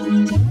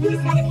can't take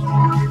this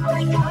anymore.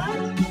 My God,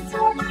 this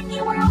whole wacky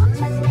world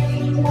just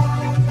made what I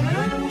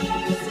found.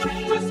 It's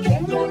crazy. Just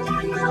get the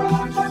time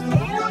road, just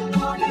get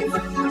going. It's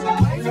all the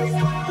lights are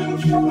standing.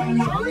 Feel like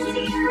I was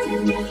here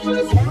today.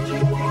 Just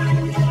get back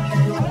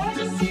down.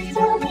 Just see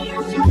the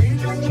waves, just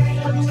change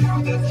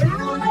all this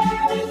journal and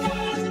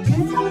everything.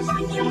 This whole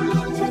wacky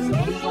world just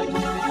made what I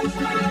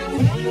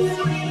found.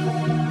 It's crazy.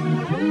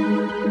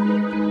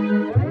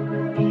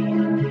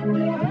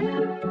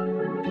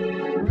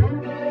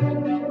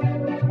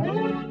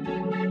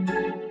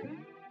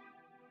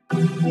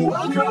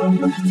 Welcome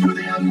to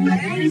the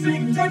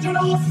amazing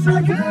digital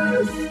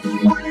circus!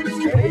 My name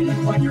is Kate,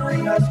 I'm your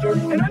ringmaster,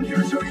 and I'm here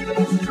to show you the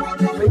most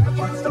jaw-dropping,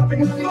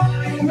 heart-stopping,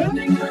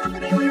 mind-bending,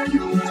 paraphernalia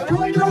you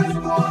totally drive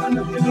upon.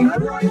 Isn't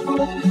that right,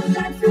 Bubble?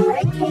 That's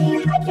right,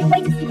 Kate. I can't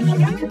wait to see what you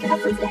got cooked up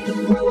for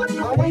today. Well, let's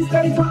not waste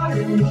any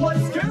time.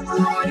 Let's get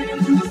right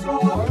into the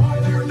song. Hi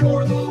there,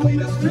 you're the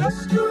latest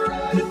tester.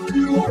 Added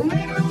to our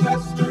beta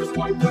testers.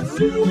 Wipe that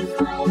silly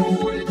frown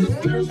away, 'cause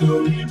there's no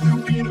need to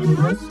be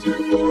depressed. Your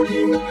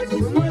floating eyes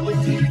and smiling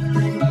teeth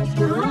bring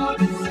master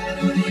of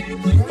insanity.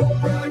 Please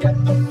don't brag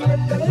at the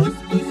fact that this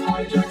was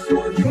hijacks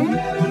your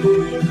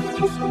humanity.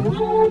 Just a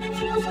little bit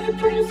feels like a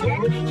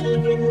prison,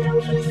 even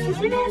though he's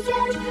such an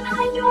asset.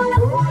 I don't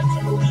know what to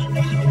believe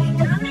in.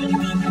 Don't make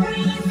me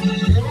crazy.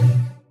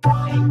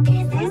 What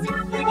is this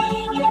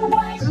happening, and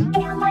what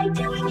am I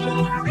doing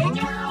here, and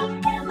how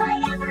am I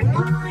ever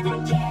gonna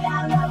get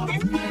out of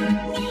this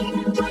thing?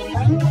 Like,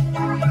 what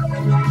the hell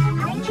was that?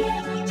 I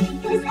can't take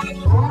this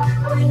anymore.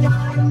 Oh my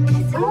god,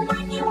 this whole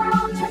funny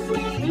world just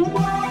made me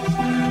want to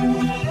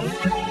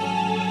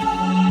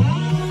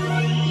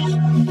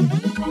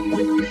Come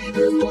with me,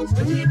 there's lots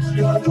to teach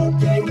ya. The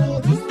gang will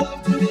just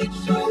love to meet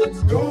ya.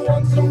 Let's go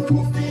on some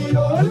goofy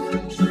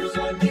adventures I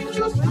made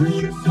just for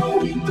you. So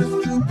eat the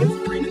scoop, it's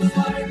green and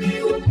slimy.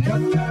 Look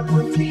at that,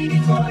 we're teeny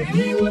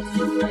tiny. Let's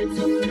survive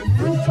some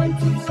different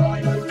types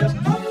inside a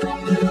desktop from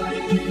the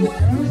 90s.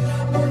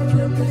 Our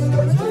purpose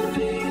starts to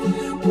fade.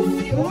 We'll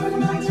feel our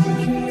minds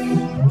decay.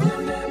 Our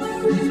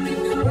memories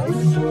become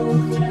so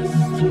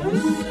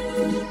distant.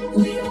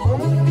 We all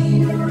will be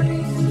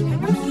erased.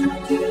 I'm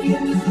trying to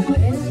get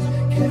displaced.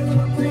 Can't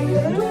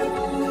comprehend our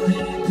own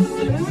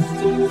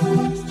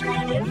existence.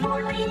 stranded for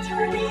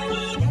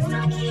eternity.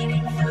 Stuck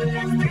eating food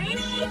that's pretty.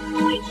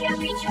 We can't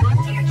be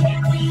trapped here,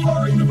 can we?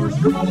 Our universe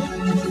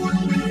revolves,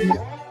 will be.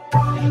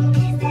 What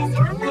is this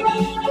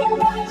happening, and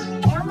what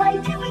am I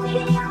doing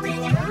here,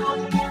 and how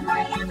am I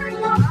ever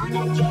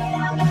gonna get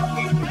out of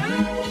this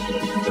thing?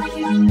 Like,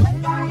 what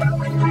the hell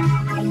was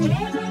that? I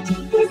can't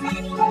take this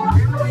anymore.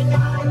 Oh my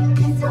god,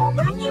 this whole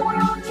funny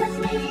world just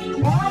made me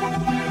wanna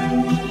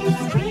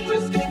scream.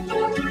 Just get the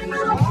time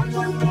out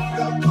of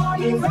there.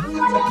 Body from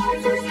my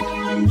daughter's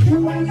hand. You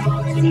are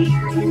always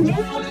here, and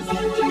never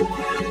seem to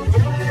find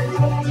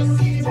time. Just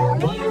see the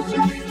world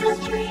just a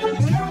dream.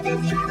 Tell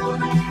this trouble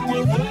that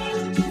anything.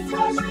 This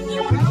whole funny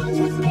world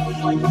just made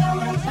me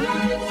wanna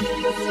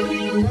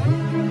scream.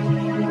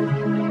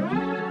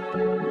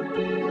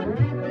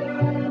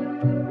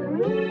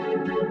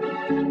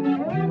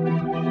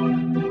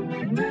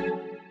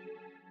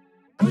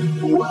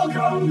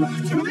 Welcome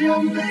to the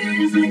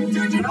amazing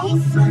digital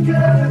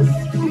circus!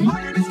 My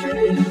name is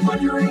Kate,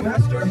 I'm your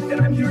ringmaster,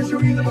 and I'm here to show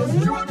you the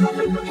most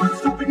jaw-dropping,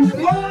 heart-stopping,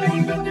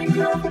 mind-bending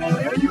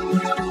paraphernalia you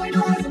totally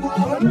drive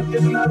upon.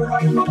 Isn't that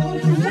right, Bubble?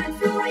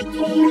 That's right,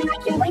 Kate. I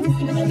can't wait to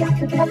see what you got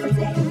cooked up for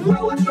today.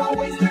 Well, let's not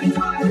waste any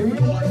time.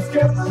 Let's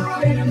get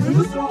right into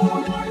the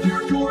song. Hi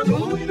there, you're the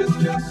latest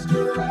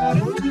tester.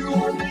 Added to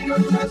our beta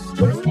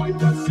testers. Wipe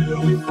that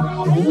silly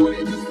frown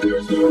away, 'cause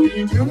there's no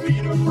need to be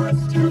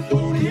depressed. Your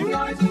floating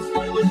eyes and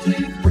smiling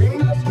teeth bring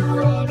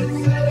master of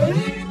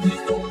insanity.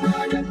 Please don't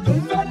brag at the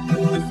fact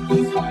that this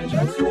was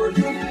hijacks your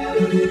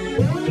humanity.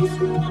 This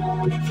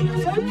world, it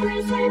feels like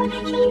prison,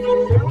 even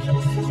though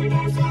he's such an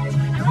asset.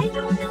 I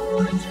don't know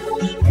what to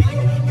believe in.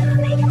 Don't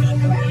make me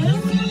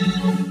crazy.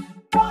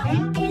 What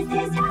is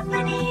this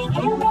happening,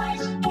 and what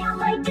am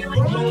I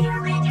doing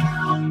here, and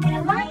how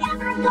am I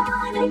ever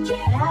gonna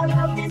get out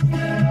of this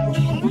thing?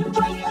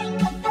 Like,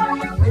 what the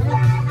hell was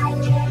that? I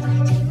can't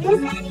take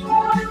this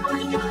anymore. Oh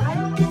my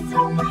god, this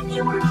whole funny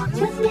world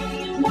just made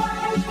me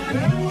wanna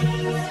scream.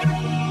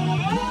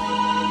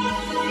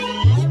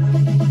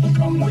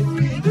 Come with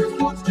me, there's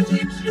lots to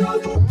teach ya.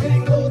 The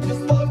gang will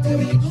just love to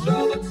meet ya.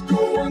 Let's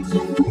go on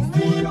some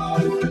goofy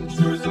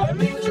adventures I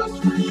made just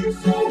for you.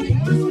 So eat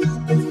the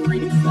scoop, it's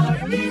green and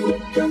slimy.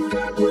 Look at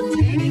that, we're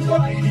teeny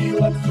tiny.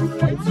 Let's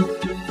survive some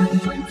different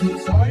types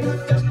inside a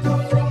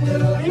desktop from the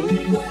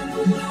 90s.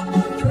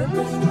 Our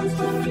purpose starts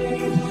to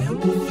fade.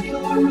 We'll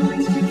feel our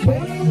minds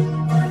decay.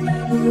 Our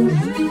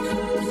memories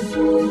become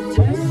so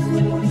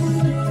distant.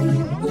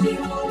 We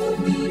all will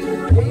be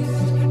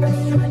erased. I'm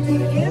trying to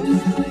get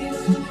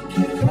displaced.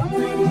 Can't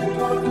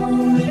comprehend our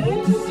own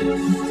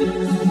existence.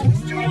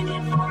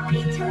 Stranded for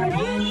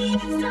eternity.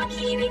 Stuck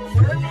eating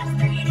food that's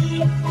pretty.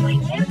 We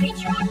can't be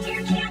trapped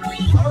here, can we?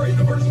 Our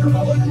universe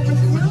revolves,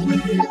 will be.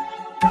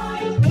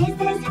 What is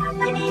this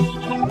happening,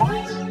 and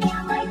what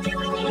am I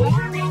doing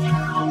here, and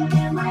how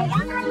am I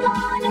ever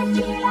gonna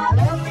get out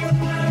of this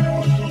thing?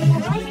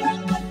 Like,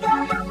 what the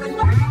hell was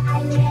that? I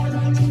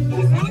can't take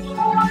this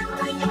anymore. Oh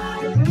my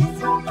god, this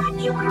whole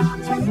funny world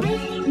just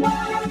made me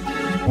wanna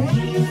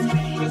scream.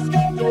 Just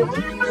get the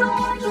time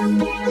out of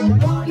there.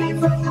 Body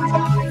from my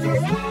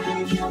daughter's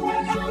hand. You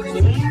were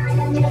always here,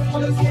 and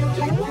never seem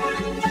to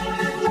find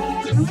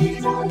time. Just see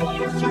the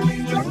world just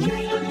a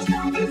dream.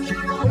 Tell this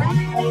trouble that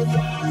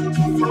anything.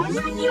 This whole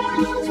funny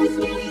world just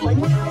made me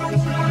wanna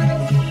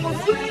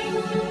scream.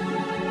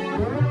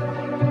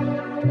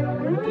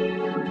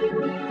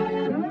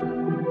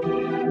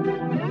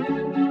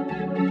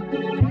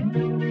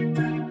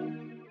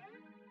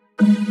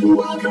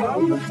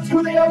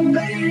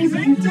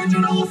 amazing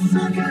digital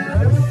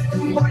circus.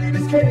 My name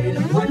is Cade,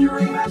 I'm your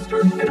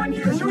ringmaster, and I'm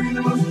here to show you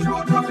the most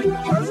jaw-dropping,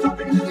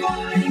 heart-stopping,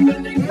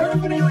 mind-bending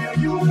paraphernalia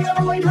you've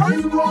ever laid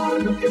eyes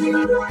upon. Isn't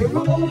that right,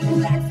 Bubble?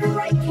 That's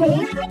right,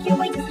 Cade. I can't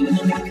wait to see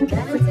what you got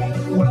together today.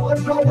 Well,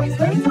 let's not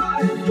waste any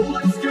time.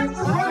 Let's get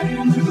right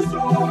into the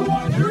song.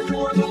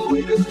 You're the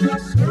latest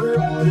jester,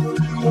 added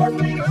to our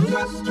beta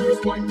testers.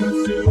 Wipe that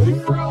silly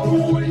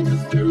frown away,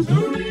 'cause there's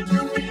no need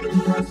to be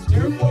depressed.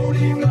 Your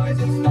floating eyes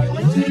and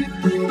smiling teeth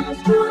bring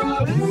master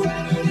of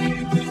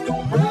insanity. Please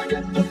don't brag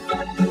at the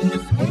fact that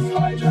this was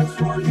hijacked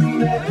for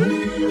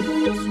humanity.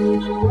 This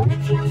world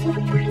feels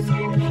like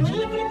prison,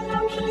 even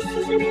though he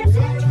says it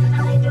isn't.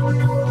 I don't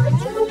know what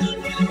to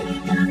believe in,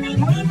 gonna make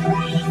me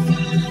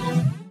crazy.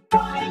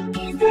 Why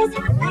is this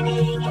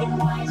happening, and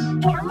what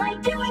am I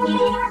doing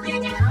here,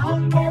 and how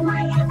am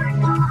I ever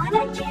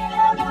gonna get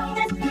out of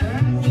this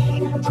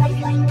thing? Like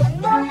what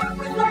the hell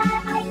was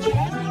that? I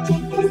can't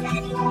take this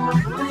anymore.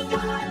 Oh my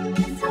God,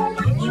 there's so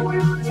many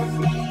worlds to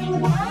stay.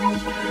 What is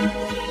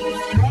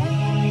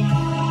strange?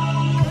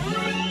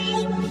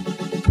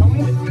 Come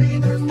with me,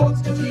 there's lots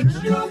to teach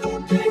ya. The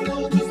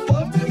tangle just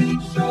love to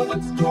meet ya.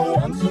 Let's go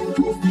on some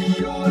goofy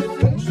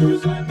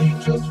adventures I made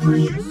just for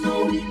you. So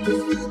eat the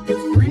scoop,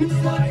 it's green and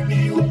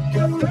slimy. Look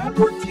at that,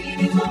 we're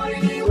teeny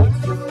tiny.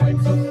 Lots of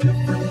types of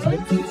different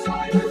types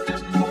inside our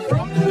dish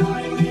from the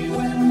 90s.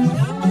 When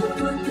our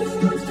purpose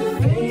starts to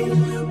fade,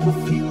 we'll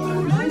feel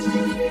our minds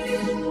decay.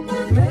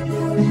 Our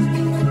memories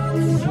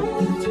become so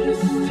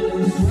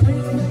distant.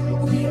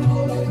 We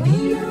all will be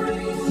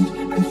erased,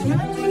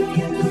 abstracted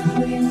and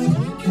displaced.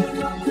 Can't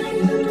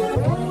comprehend our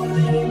own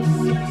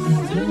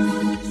existence.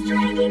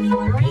 Stranded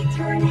for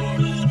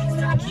eternity,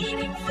 stuck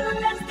eating food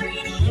that's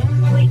 3D.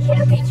 We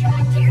can't be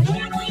tracked here,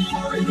 can we?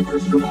 Sorry, the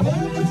first of all,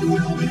 but you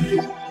will be.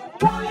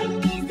 Why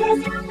is this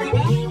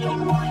happening,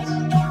 and what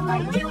am I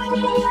doing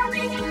here,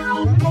 and how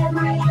am I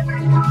ever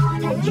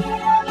gonna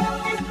get out of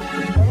this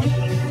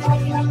thing?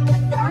 Like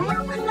what the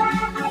hell was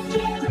that? I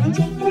can't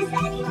take this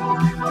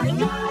anymore. Oh my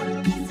God,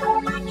 there's so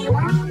many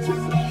worlds to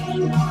stay.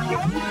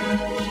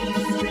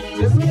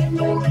 Just keep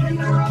going in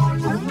your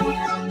arms.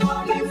 We're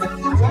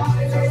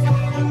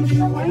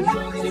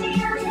all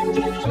here and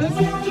just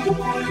you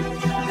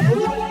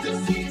want to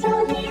see so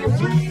many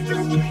dreams,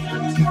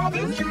 stop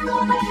it, you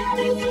know that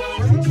it's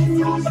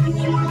so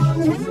many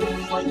worlds to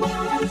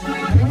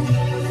stay.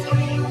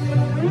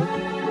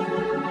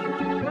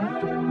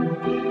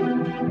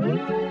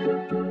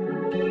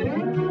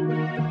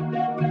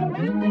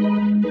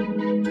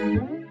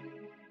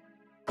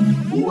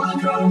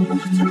 Welcome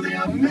to the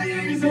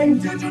amazing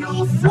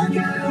digital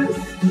circus!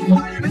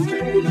 My name is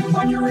Cade,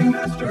 I'm your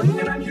ringmaster,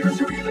 and I'm here to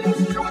show you the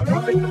most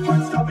jaw-dropping,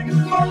 heart-stopping,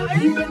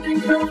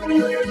 mind-bending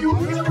paraphernalia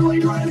you've ever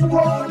laid eyes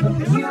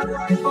upon. Isn't that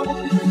right,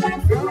 Bubble?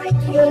 That's right,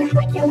 Cade. I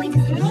can't wait to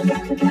see what you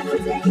got together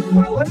today.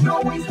 Well, let's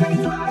not waste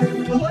any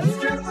time. Let's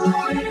get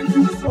right into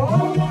the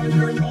song.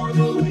 You're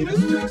the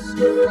latest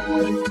jester,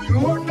 added to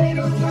our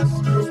beta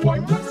testers.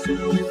 Wipe that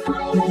silly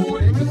frown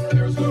away, 'cause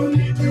there's no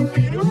need to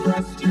be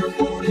depressed. Your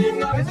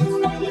floating eyes and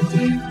smiling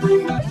teeth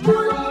bring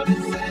master of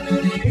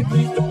insanity.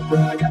 Please don't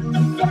brag at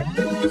the fact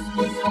that this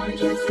was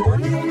hijacked for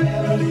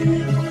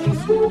humanity.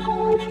 This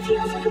world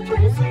feels like a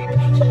prison,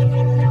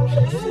 even though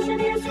he says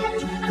it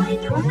isn't. I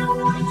don't know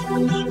what to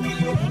believe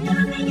in,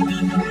 gonna make me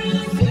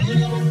crazy.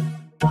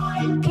 Why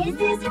is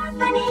this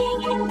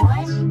happening, and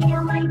what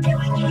am I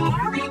doing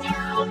here, and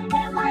how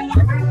am I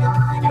ever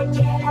gonna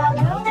get out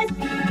of this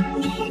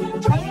thing?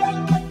 Like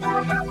what the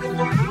hell was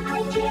that?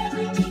 I can't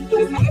take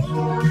this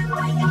anymore. Oh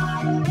my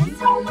God, there's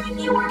so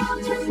many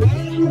worlds to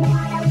stay.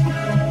 What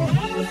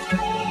is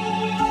strange?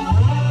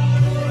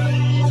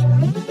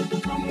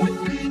 Come with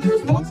me,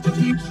 there's lots to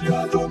teach ya.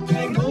 Don't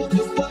tangle,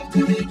 just love to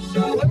meet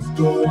ya. Let's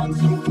go on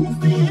some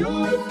goofy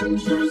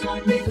adventures I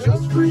made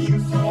just for you.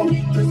 So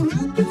eat the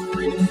scoop, it's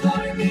green and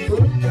slimy.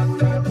 Look at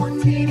that, we're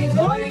teeny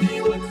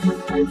tiny. Lots of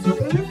types of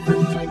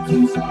different types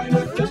inside a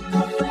dish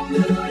from the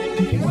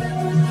 90s. When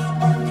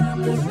our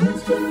purpose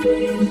starts to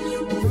fade,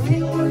 we'll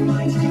feel our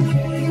minds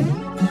decay.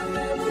 Our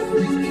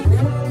memories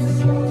become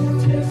so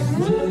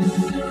distant.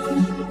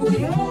 We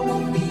all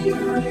will be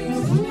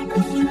erased,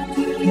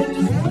 abstracted and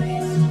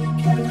displaced.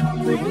 Can't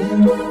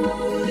comprehend our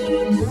own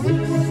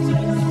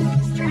existence.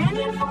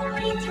 Stranded for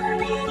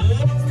eternity,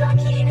 stuck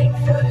eating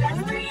food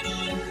that's 3D.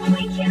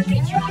 We can't be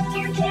tracked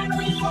here, can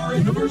we? Sorry,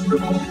 the first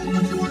of all,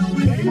 but you will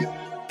be.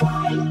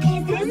 Why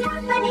is this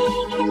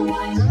happening, and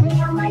what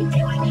am I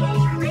doing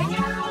here, and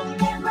how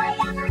am I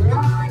ever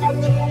gonna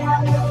get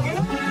out of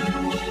this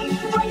thing?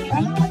 Like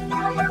what the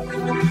hell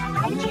was that?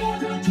 I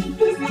can't take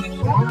this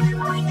anymore. Oh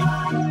my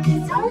God,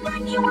 there's so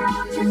many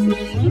worlds to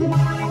stay.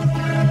 What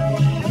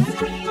is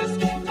strange? Just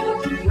keep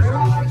your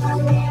arms up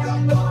there,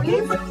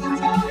 longing for the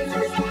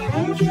answers,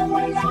 and feel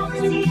like I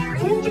was here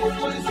and just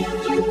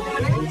you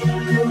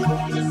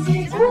want to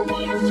see so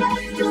many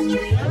dreams,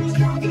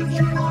 stop it,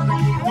 you know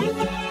that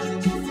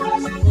it's so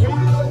many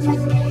worlds to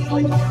stay.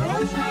 What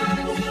is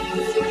strange?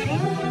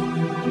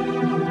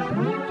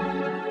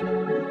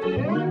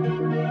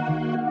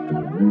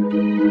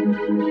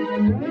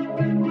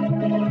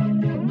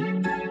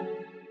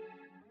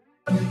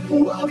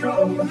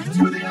 Welcome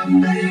to the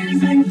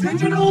amazing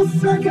digital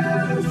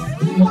circus!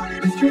 My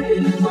name is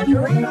Kane, I'm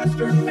your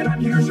master, and I'm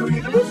here to show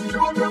you the most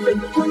jaw-dropping,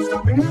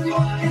 heart-stopping,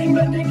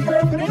 mind-bending,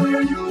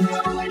 paraphernalia you've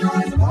ever laid your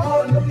eyes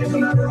upon.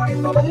 Isn't that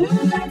right, Bubble?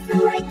 That's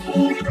right,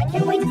 Kane. I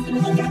can't wait to see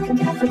what you got to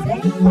tell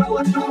today. Well,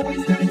 let's not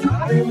waste any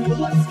time.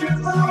 Let's get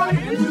right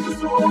into the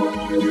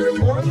song. Here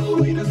for the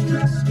latest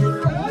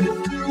tester,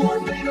 added to our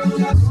beta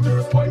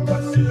testers. Wipe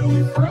that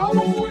silly frown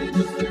away,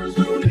 'cause there's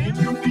no need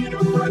to be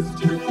depressed.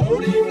 Your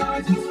floating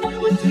eyes and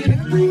smiling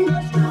teeth bring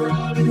master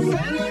of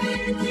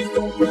insanity. Please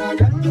don't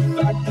brag at the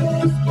fact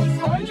that this was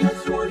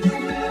hijacks your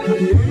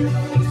humanity.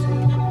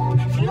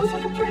 Feels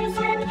like a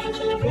prison,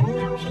 even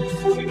though he's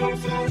such an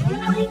innocent.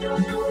 I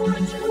don't know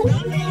what to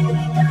even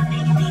without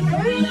making me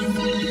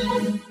crazy.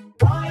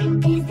 Why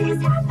is this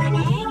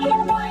happening,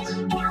 and what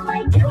am I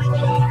doing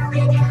here,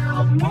 and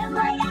how am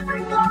I ever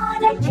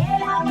gonna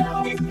get out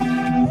of this thing?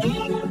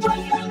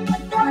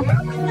 What the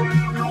hell was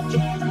that? I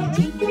can't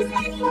take this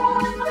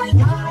anymore. My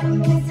God,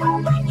 this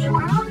whole venue,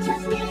 we're all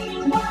just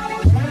getting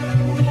water.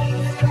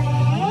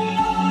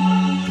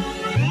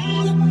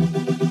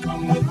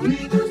 Come with me,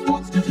 there's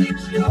lots to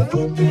teach ya.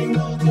 Hoping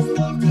I'll just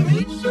love to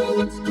meet ya.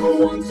 Let's go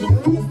on some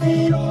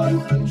goofy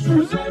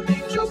adventures I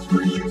made just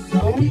for you. So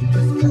eat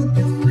this goop,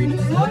 it's green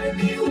and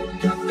slimy.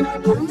 Look at that,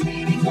 we're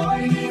teeny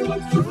tiny.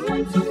 Lots of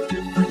types of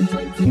different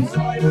types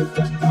inside of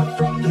that cup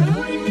from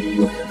behind me.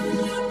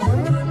 Our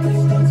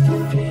purpose starts to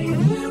fade.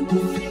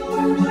 We'll feel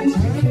our minds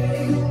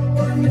decay.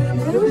 Our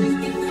memories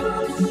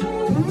become so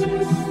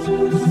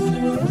distant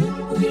soon.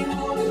 We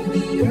all will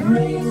be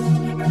erased,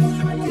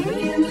 abstracted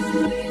and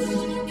displaced.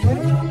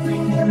 Cannot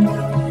remember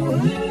our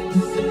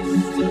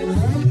existence.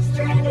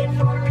 Stranded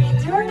for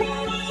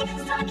eternity,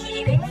 stuck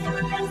keeping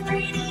photos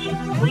 3D.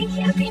 We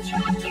can't be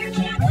trapped here,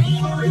 can we?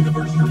 Sorry to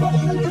burst your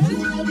bubble, but you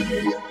will be.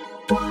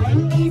 Why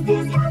is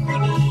this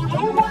happening,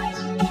 and what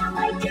am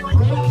I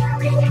doing here,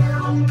 and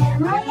how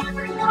am I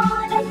ever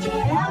gonna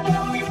get out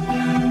of this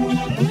thing?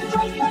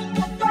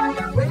 What the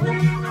hell was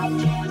that? I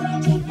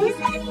can't take this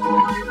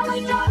anymore. My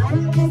God,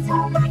 this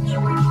whole venue,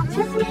 we're all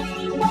just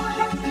getting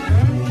water.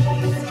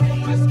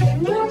 Let's get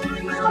new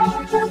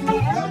memories, just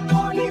there.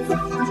 It's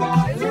on the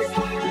rise, it's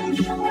time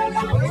to win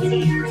out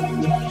here and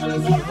there.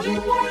 Just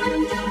getting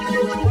one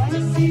time to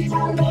see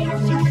how they are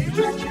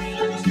just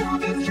dreams. So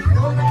this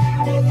journal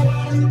that is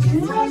in.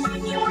 This whole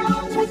venue, we're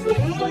all just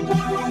getting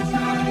water.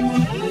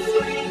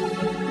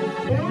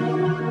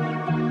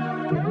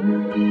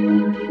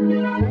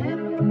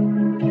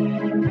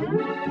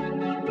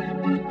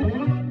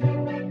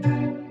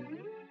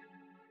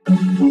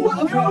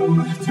 Welcome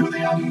to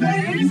the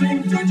amazing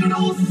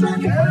digital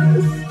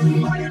circus!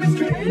 My name is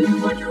Kane,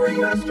 I'm your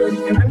ringmaster,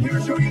 and I'm here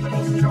to show you the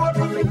most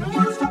jaw-dropping,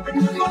 heart-stopping,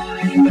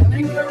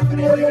 mind-bending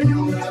paraphernalia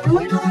you've ever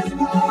laid your eyes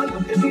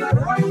upon. Isn't that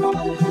right,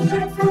 Bubble?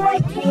 That's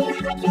right,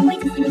 Kane. I can't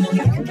wait to see what you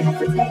got to tell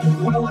today.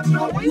 Well, let's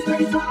not waste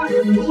any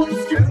time.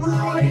 Let's get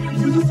right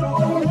into the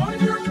song. I'm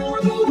here for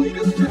the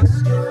latest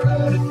tester,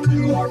 added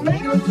to our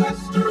beta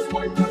testers.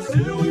 Wipe that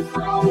silly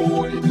frown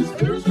away, 'cause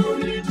there's no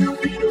need to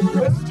be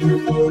depressed. Your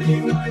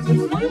floating eyes and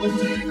smiling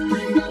teeth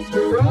bring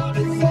master of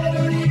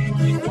insanity.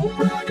 Please don't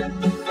brag at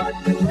the fact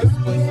that this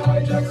place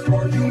hijacks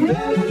your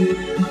humanity.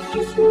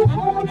 It's so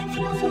hard, it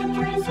feels like a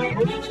prison.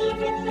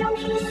 Even though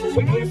he's such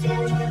an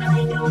innocent,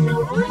 I don't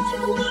know what to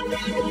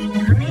even.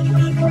 You're making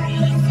me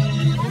crazy.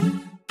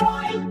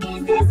 Why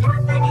is this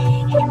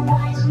happening, and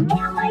what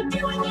am I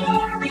doing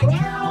here, and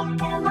how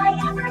am I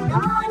ever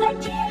gonna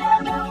get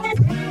out of this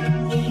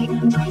thing?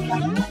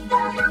 What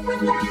the hell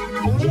was that?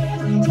 I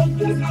can't take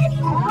this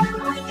anymore.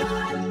 My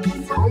God,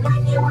 this whole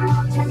venue, we're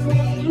all just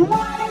getting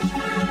water.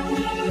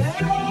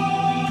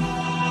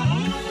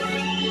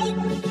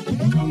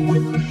 Come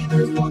with me,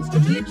 there's lots to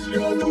teach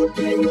ya.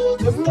 Hoping I'll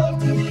just love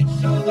to meet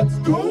ya. Let's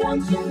go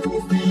on some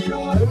goofy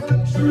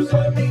adventures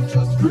I made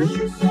just for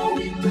you. So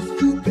eat this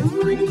goop, it's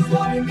green and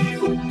slimy.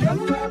 Look at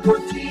that,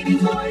 we're teeny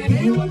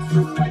tiny. Lots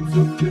of types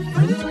of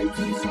different types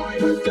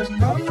inside us that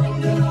come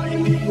from the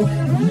 90s.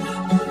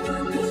 Our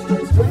purpose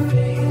starts to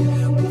fade.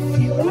 We'll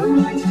feel our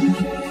minds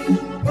decay.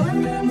 Our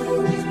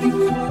memories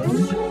become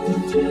so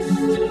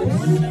distant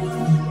soon.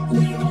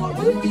 We all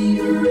will be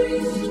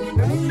erased,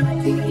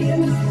 abstracted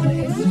and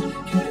displaced.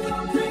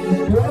 Cannot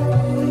remember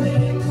our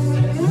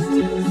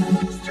existence.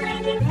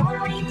 Stranded for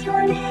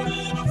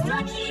eternity,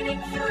 stuck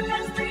keeping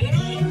photos 3D.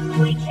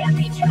 We can't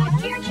be trapped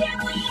here, can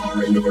we?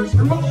 Sorry to burst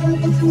your bubble,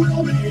 but you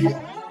will be.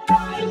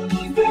 Why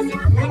is this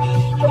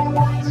happening, and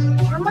what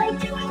am I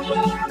doing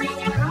here, and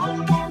how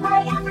am I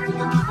ever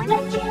gonna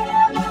get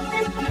out of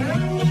this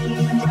thing?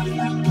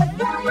 What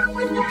the hell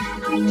was that?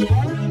 I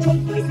can't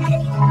take this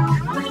anymore.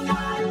 My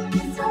God,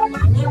 this whole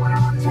venue, we're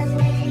all just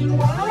getting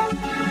water.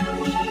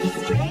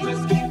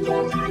 Just get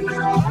your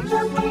memories,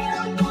 just there.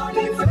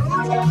 It's on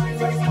the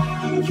rise, it's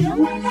time to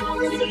win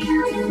out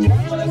here and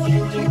there. Just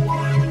getting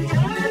one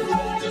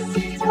time to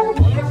see how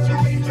they are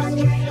just dreams.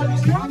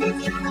 So this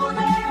journal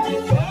that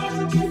is in.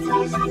 This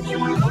whole venue,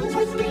 we're all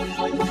just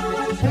getting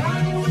water.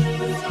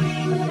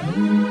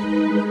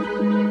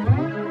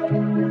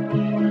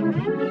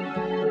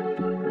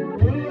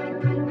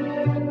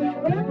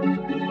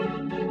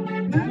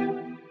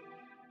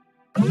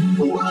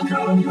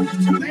 Welcome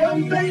to the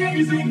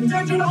amazing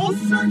digital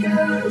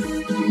circus!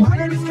 My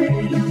name is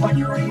Kane, I'm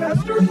your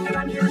ringmaster, and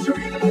I'm here to show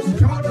you the most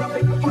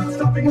jaw-dropping,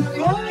 fun-stopping,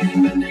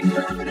 mind-bending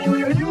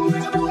paraphernalia you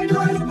ever laid your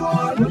eyes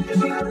upon.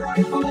 Isn't that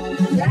right, Paul?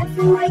 That's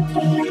right,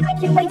 Kane. I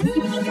can't wait to see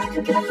what you got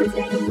cooking up for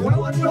today.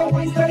 Well, let's not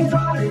waste any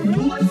time.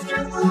 Let's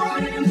get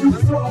right into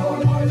the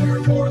song. Either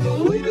you're the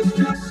latest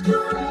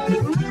jester,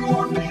 added to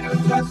our beta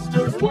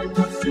testers. Wipe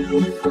that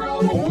silly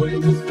frown away,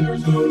 'cause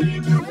there's no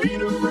need to be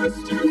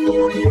depressed. Your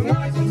floating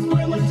eyes and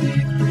smiling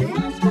teeth,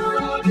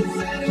 masquerade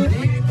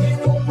insanity. Please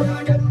don't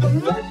brag at the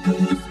fact that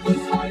this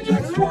was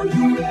hijacked for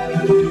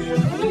humanity.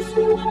 This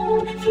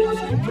world feels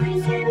like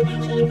prison,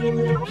 even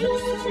though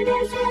peace is an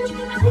asset.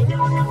 I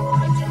don't know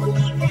what to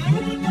believe in,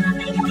 it's gonna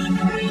make me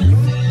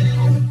crazy.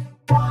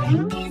 Why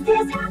is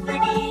this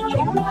happening,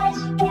 and what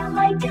am I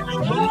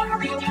doing here,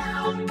 and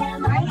how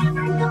am I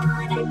ever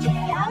gonna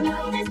get out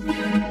of this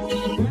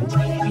pain?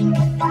 Waiting,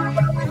 what the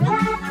hell was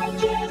that? I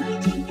can't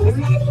take this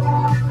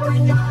anymore. Oh my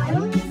God,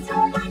 it's so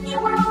lucky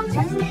we're all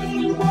just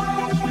waiting for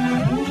a change.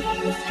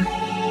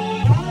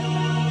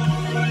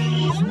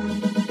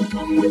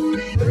 Come with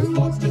me, there's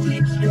lots to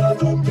teach ya.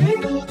 The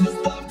bagel just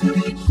love to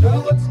eat ya.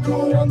 Let's go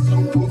on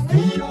some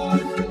goofy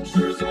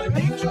adventures I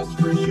made just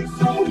for you.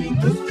 So eat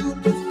the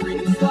scoop, it's green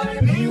and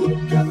slimy.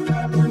 Look at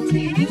that, we're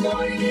teeny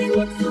tiny.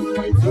 Let's serve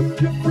pipes of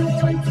different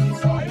types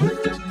inside. We're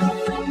just not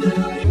from the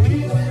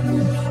 90s.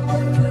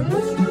 Our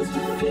purpose starts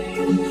to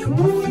fade.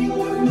 We'll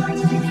feel our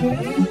minds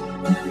decay.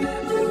 Our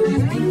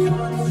memories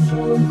become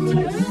so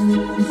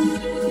distant.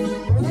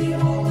 We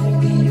all will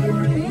be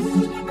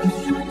erased,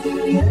 constructed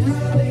and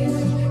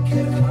displaced.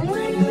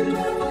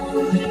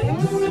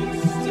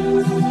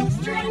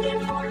 Stranded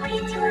for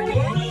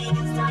eternity,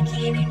 stuck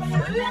eating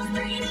food as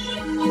 3D.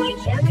 We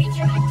can't be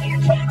tracked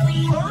here, can we?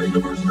 Sorry to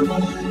burst your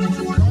bubble, but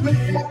you will be.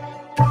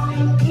 Why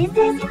is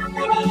this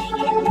happening,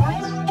 and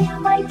what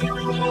am I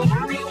doing here,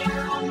 and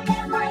how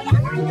am I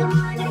ever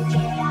gonna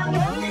get out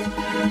of this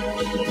pain?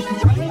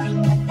 Waiting,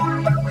 what the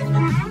hell was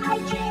that? I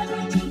can't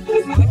take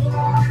this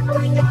anymore. Oh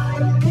my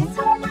God, it's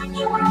so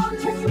lucky we're all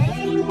just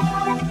waiting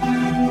for a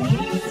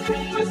change.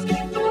 Just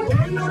get the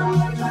rest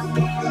of the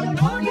bed,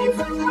 don't need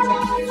some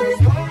answers.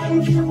 And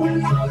you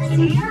will always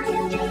hear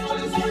him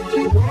just get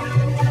you back.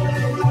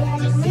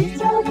 Just sit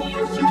till the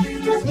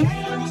end, just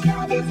change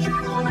how this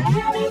trouble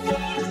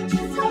everything.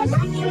 Just so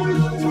lucky we're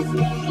all just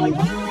waiting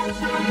for a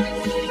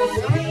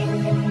change.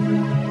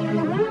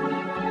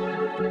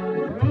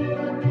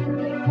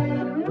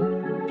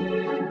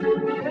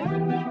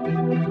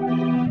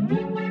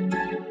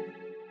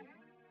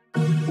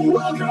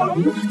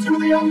 Welcome to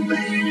the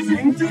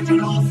amazing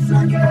digital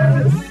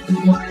circus!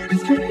 My name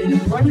is Kane,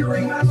 I'm your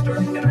ringmaster,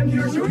 and I'm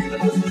here to show you the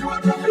most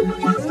jaw-dropping,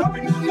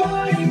 fun-stopping,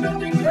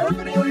 mind-bending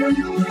paraphernalia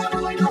you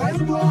ever laid your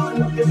eyes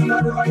upon. Isn't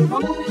that right,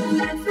 Paul?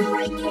 That's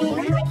right,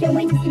 Kane. I can't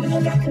wait to see what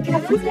you got cooking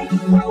up for today.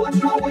 Well,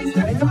 let's not waste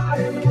any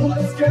time.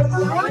 Let's get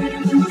right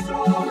into the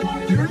song.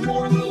 Either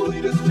you're the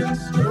latest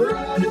jester,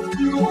 added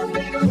to our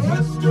beta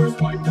testers.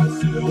 Wipe that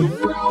silly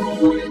frown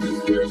away,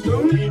 'cause there's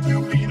no need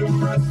to be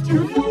depressed.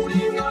 Your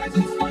floating eyes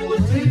and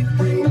smiling teeth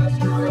bring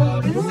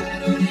masquerade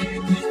insanity.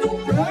 Please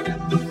don't brag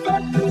at the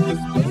fact that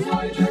this was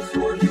hijacked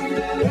for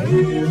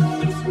humanity.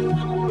 This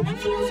world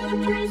feels like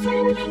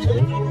prison,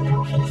 even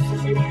though peace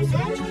is an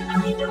asset.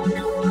 I don't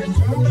know what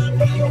to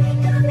believe in, it's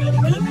gonna make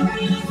me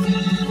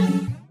crazy.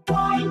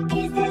 Why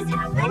is this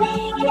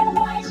happening, and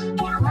what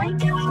am I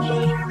doing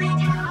here,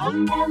 and how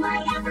am I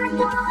ever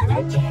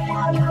gonna get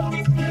out of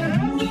this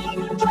pain?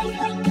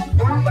 Waiting, what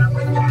the hell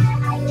was that?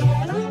 I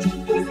can't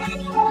take this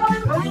anymore.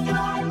 Oh my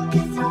God,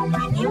 it's so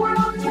lucky we're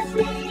all just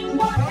waiting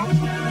for a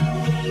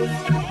change.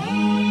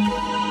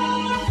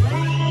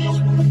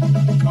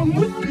 Come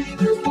with me,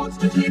 there's lots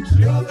to teach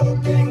ya. The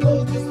bagel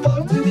just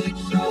love to eat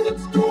ya.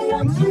 Let's go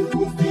on some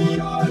goofy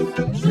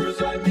adventures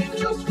I made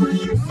just for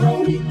you. So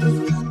eat the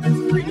scoop,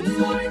 it's green and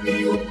slimy.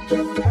 Look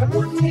at that,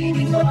 we're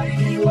teeny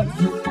tiny. Let's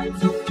serve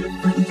pipes of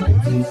different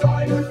types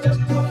inside. We're just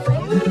not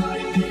from the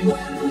 90s.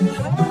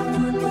 Our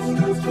purpose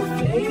starts to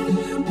fade.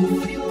 We'll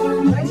feel our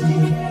minds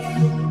decay.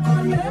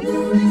 Our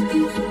memories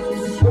become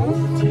so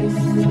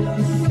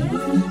distant.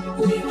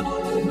 We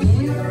all will be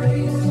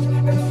erased,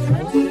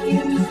 constructed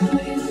and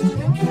displaced.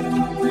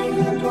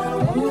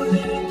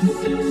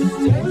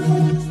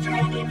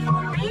 Stranded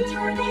for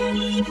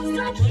eternity,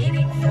 stuck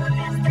eating food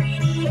as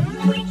 3D.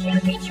 We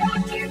can't be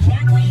tracked here,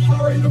 can we?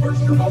 Sorry to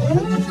burst your bubble,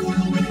 but you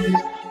will be.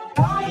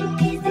 Why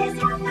is this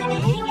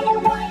happening, and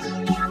what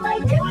am I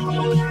doing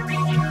here,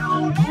 and how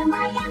am I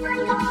ever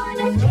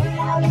gonna get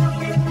out of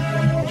this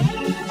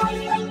pain?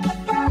 Waiting, what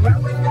the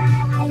hell was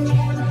that? I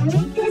can't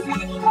take this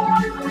anymore.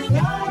 Oh my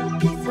God,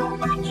 it's so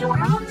lucky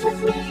we're all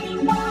just waiting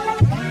for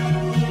a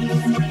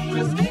change.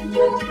 Just get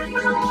you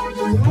back,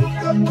 just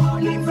get up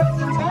on it from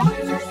the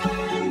times.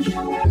 And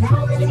you will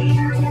always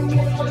hear him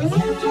just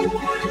get you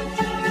back.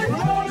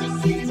 Just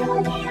sit till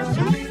the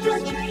end,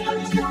 just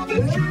change how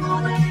this trouble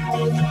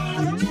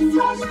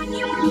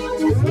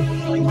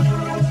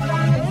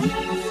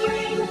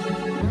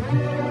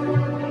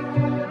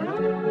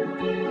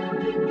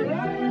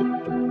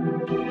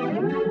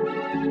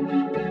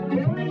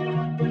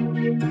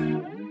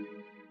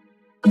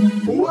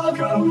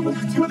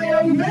to the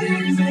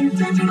amazing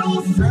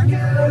digital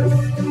circus.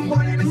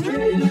 My name is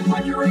Kane,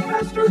 I'm your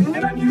ringmaster,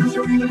 and I'm here to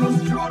show you the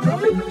most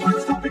jaw-dropping,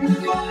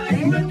 heart-stopping,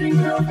 mind-bending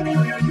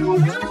paraphernalia you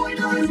really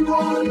guys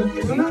want.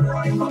 Isn't that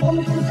right,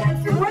 Bubble?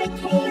 That's right,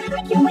 Kane.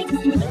 I can't wait to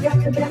see what you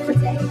got cooking up for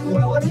today.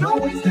 Well, let's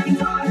not waste any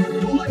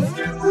time. Let's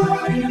get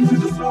right into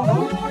the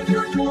song.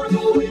 You're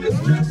the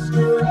latest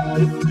jester,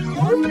 added to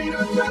our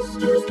beta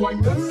testers.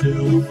 Wipe that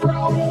silly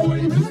frown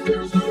away, 'cause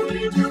there's no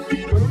need to be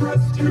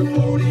depressed. Your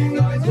floating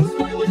eyes and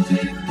smiling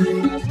teeth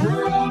bring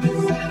master of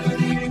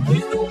insanity.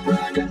 Please don't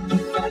brag at the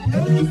fact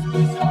that this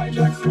place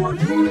hijacks your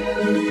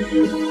humanity.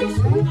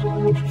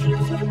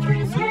 Feels like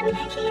prison,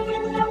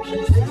 even though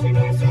he's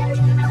innocent.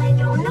 I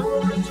don't know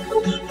what to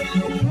believe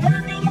in,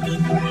 that makes me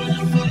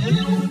crazy.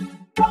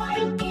 Why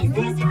is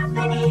this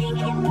happening,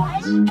 and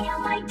what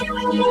am I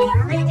doing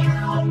here, and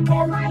how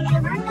am I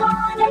ever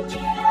gonna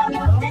get out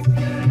of this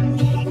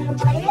thing?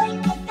 Playing,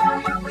 what the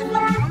hell was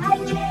that? I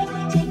can't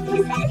take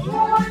this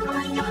anymore,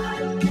 my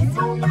God. This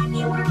whole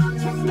funny world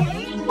just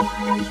made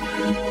one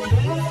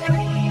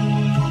history.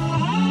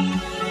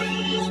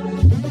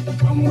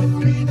 Come with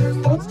me, there's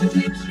lots to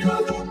teach ya.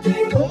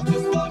 Looping, I'll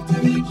just love to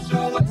meet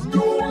ya. Let's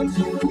go on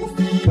some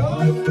goofy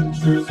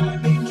adventures I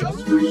made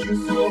just for you.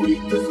 So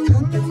eat this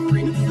scoop, it's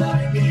green and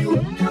slimy.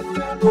 Look at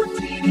that, we're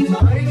teeny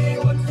tiny.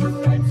 Let's serve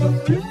types of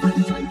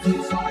different types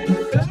inside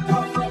of that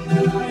come from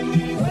the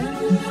 90s.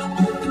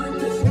 Our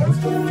purpose stands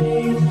to me.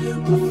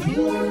 We'll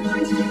feel our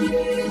minds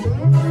decay.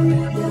 Our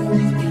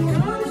memories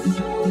become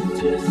so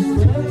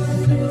distant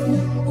soon.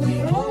 We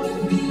all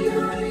will be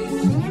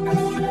erased,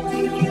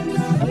 abstracted and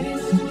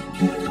displaced.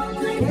 Can't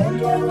comprehend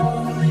our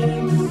own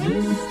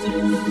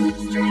existence.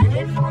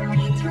 Stranded for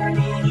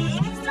eternity,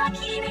 stuck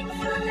eating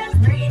food that's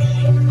greedy.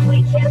 We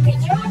can't be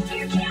trapped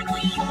here, can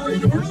we? Sorry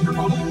to burst your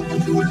bubble,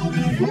 but you will be.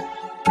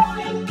 Why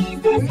is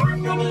this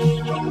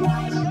happening, and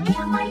what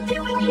am I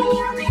doing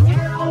here, and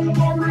how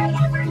am I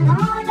ever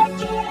gonna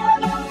get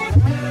out of this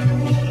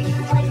thing?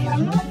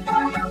 Playing, what the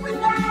hell was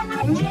that?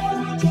 I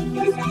can't take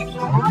this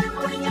anymore,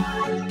 my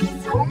God.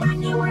 This whole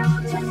funny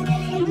world just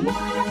made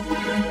one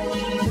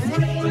history.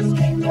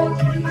 Escape your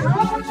memory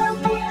from the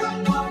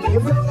man, body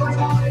from the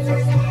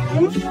visors,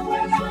 and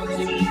killer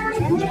volunteers,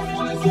 and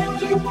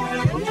death is your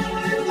plan.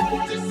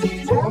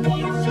 Disease will be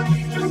a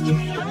change, just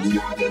change,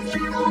 you're the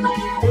eternal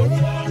man.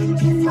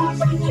 This whole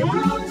funny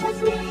world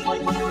just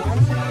made one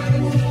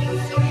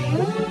history.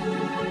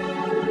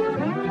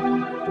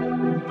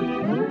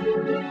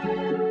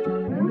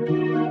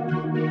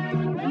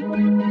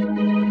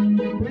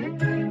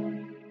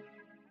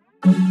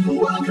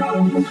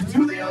 Welcome to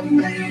the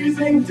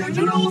amazing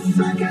digital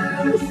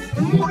circus.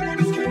 My name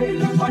is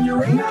Kane, I'm your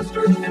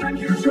ringmaster, and I'm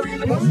here to show you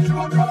the most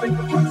jaw-dropping,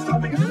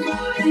 heart-stopping,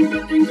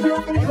 mind-bending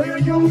paraphernalia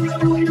you'll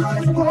really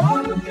guys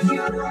want. Isn't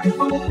that right,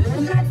 Bubble?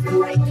 That's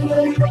right,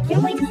 Kane. I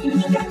can't wait to see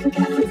what you got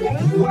cooking up for today.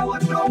 Well,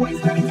 let's not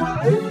waste any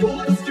time.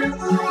 Let's get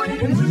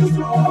right into the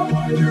song.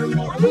 You're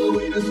the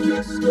latest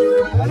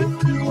jester, added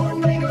to our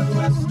beta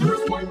testers.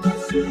 Wipe that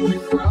silly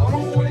frown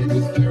away,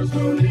 'cause there's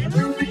no need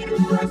to be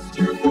depressed.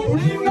 Your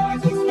floating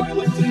eyes and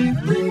smiling teeth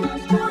bring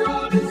master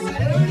of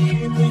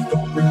insanity. Please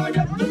don't brag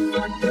at the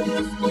fact that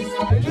this place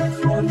hijacks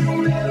your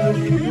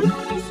humanity.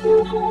 This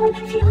new home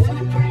feels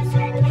like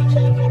prison,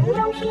 even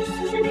though he's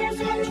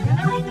innocent.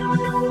 I don't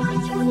know what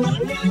to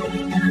believe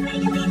in, that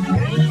makes me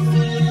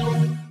crazy.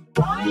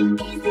 Why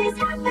is this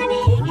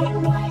happening, and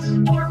what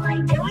am I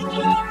doing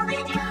here,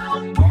 and how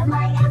am I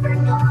ever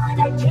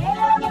gonna get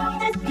out of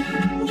this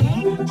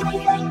thing?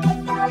 Playing, what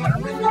the hell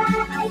was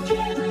that? I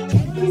can't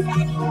take this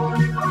anymore,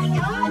 my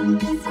God.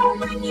 This whole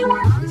funny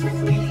world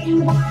just made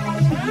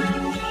one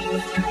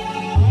history.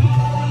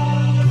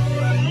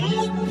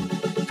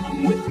 Come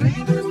with me,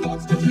 there's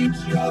lots to teach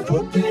ya.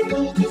 Looping,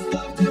 I'll just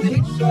love to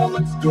meet ya.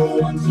 Let's go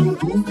on some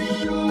goofy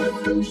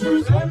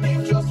adventures I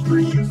made just for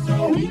you.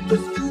 So eat the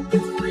scoop,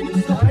 it's green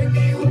and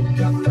slimy. Look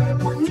at that,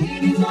 we're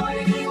teeny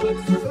tiny.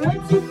 Let's serve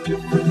types of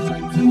different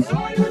types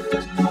inside our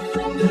desktop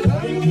from the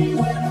 90s.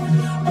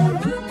 Our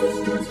purpose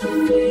starts to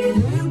fade,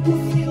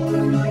 we'll feel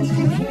our minds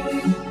decay.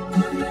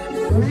 Our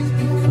memories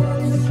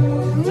become so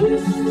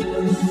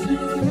distant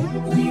soon.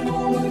 We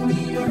all will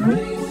be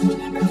erased,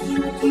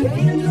 abstracted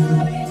and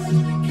displaced.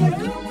 Can't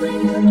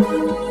comprehend our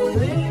own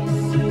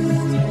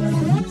existence.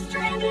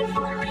 Stranded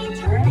for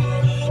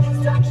eternity,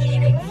 stuck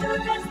eating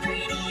food that's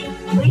greedy.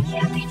 We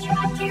can't be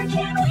trapped here,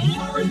 can we?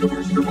 Sorry to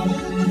burst your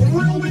bubble, but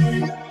will be.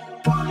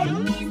 Why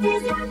is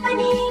this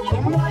happening,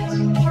 and what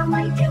am I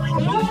doing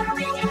here,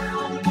 and how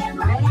am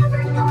I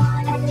ever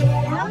gonna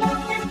get out of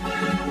this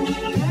thing?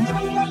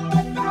 Playing,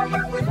 what the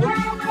hell was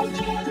that? I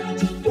can't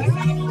take this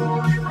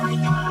anymore, my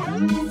God.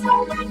 This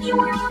whole funny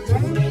world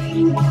just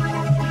made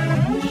one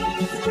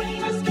history.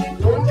 Escape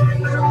your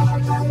memory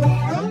from the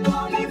man,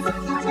 body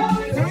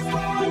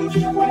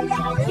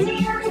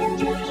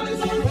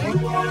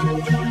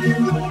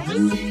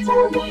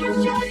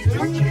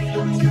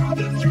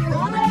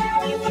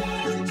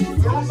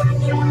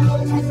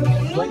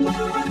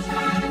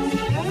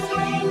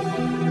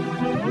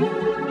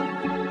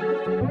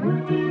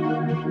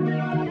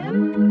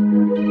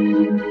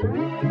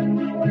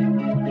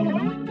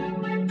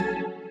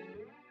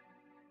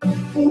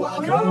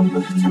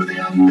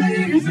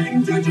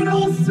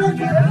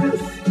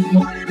Circus!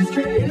 My name is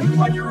Kane,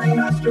 I'm your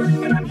ringmaster,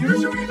 and I'm here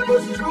to show you the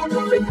most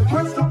jaw-dropping,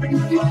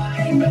 heart-stopping,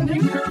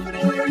 mind-bending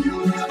paraphernalia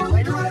you've ever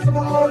laid your eyes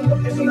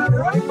upon. Isn't that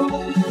right,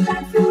 Bubble?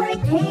 That's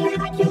right, Kane.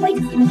 I can't wait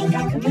to see what you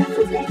got coming up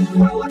today.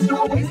 Well, let's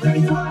not waste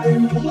any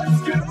time.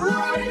 Let's get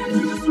right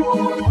into the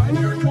storm. I'm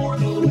here for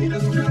the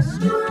latest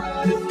gesture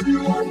added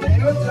to our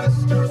beta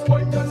testers.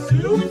 Wipe that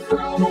silly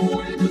frown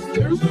away, 'cause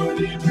there's no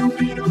need to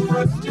be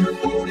depressed. Your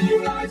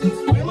floating eyes and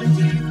smiling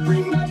teeth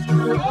bring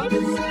master of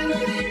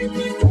insanity.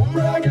 Please don't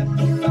brag at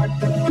the fact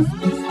that this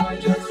was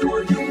hijacks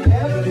your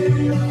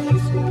humanity.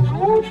 This whole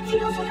home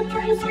feels like a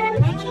prison.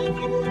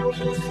 Even though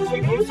he's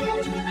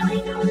innocent,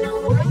 I don't know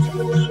what to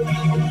believe in.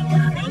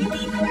 You're making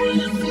me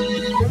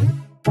crazy.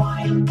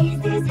 Why is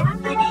this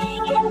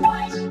happening? And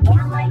what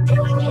am I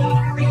doing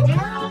here? And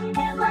how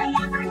am I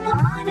ever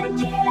gonna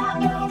get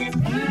out of this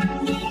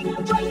pain?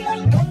 Lately,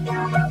 what the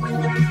hell was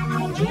that?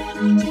 I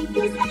can't take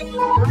this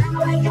anymore. Oh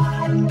my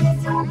God,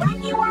 this whole thing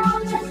you were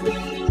all just me.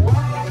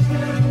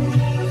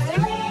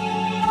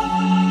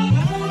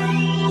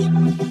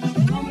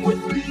 Come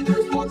with me,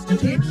 there's lots to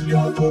teach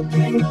ya. The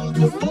Bengals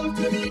just love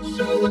to meet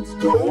ya. Let's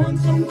go on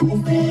some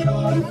goofy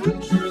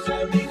adventures I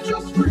made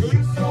just for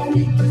you. So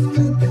eat this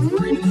goop, it's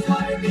green and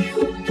slimy.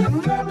 Look at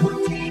that, we're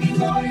teeny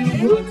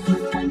tiny. Let's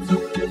find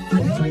some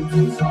different types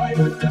inside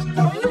a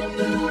desktop from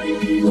the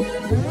 90s.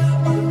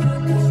 Our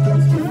purpose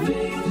starts to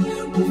fade.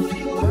 We'll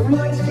feel our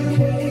minds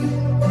decay.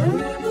 Our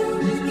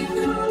memories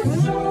become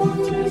so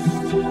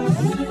distant.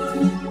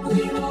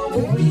 We all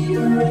will be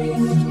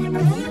erased.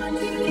 I'm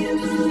standing in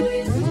this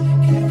place.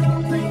 Can't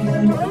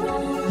comprehend our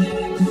own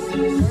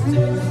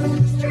existence.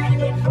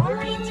 Stranded for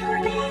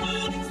eternity,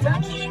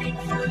 stuck eating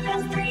food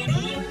that's 3D.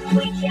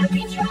 We can't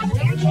be trapped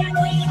here, can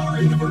we?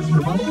 Sorry, the first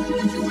rebel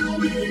that you will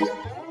be.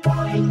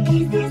 Why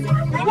is this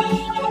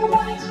happening? And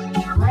what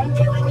am I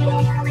doing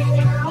here? And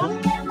how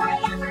am I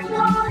ever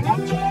gonna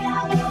get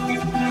out of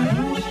this pain?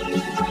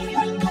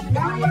 Lately, what the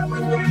hell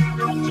was that?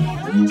 I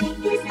can't take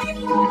this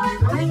anymore.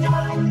 My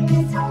God,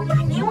 this whole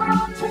thing you were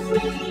all just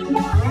me.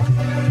 What is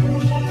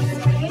this?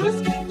 Can you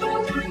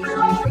control the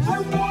feeling?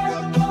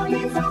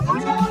 It's all the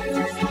doors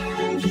are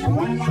slammed.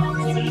 Someone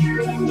else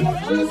here and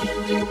just in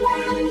your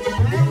land.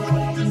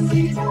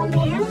 Tell me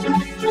it's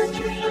just a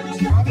dream.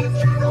 Not a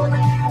turtle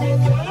that it is.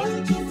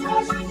 Just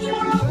all like you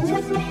were all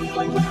just me.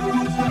 When I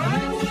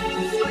time to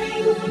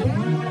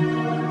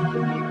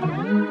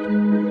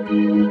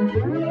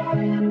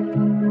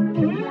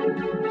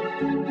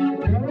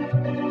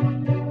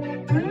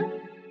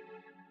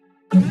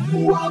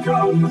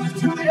Welcome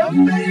to the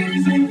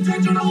amazing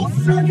digital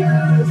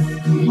circus!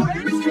 My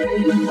name is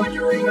Kane, I'm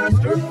your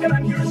ringmaster, and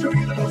I'm here to show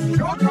you the most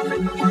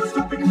jaw-dropping,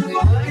 heart-stopping,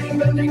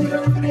 mind-bending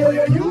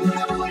paraphernalia you've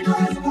ever laid your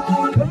eyes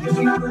upon.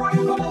 Isn't that right,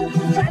 Bubble?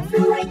 That's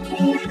right,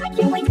 Kane. I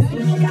can't wait to see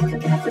what you got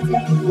coming up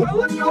today. Well,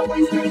 let's not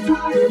waste any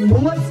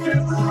time. Let's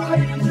get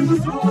right into the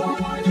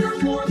storm. I'm here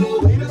for the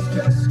latest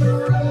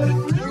gesture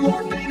added to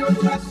our beta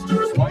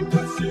testers. Wipe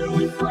that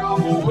silly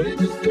frown away,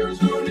 'cause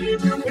there's no need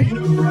to be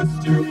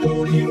depressed. Your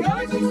floating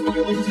eyes and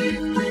smiling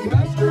teeth bring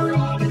master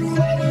of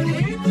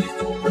insanity. Please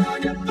don't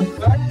brag at the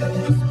fact that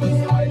this was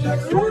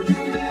hijacks your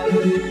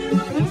humanity.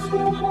 This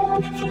whole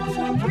home feels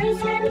like a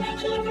prison.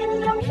 Even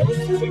though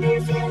he's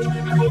innocent,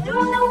 I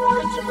don't know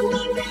what to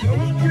believe in.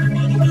 You're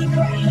making me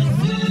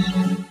crazy.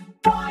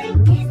 Why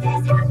is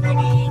this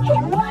happening?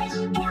 And what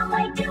am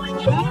I doing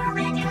here?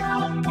 And how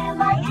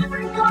am I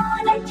ever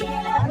gonna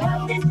get out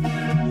of this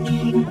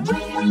pain?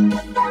 Lately,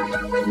 what the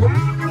hell was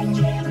that? I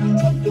can't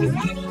take this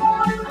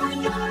anymore. My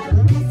God,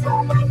 this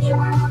whole thing you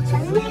were all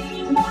just me.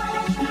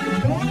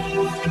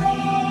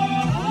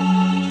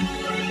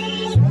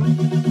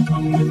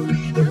 Come with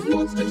me, there's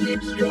lots to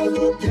teach ya.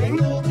 The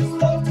Bengals just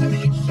love to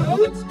meet ya.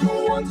 Let's go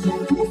on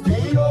some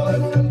goofy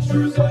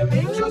adventures I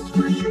made just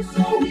for you.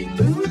 So eat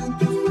this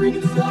goop, it's green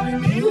and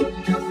slimy.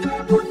 Look at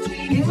that, we're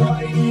teeny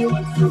tiny.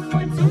 Let's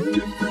find some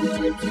different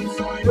types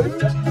inside a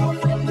desktop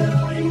from the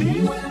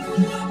 90s.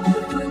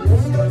 Our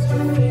purpose starts to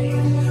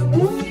fade.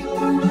 We'll feel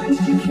our minds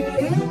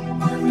decay.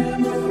 Our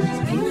memories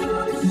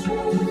become so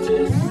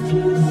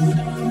distant.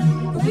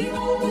 We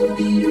all will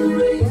be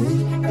erased.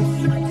 I'm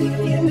standing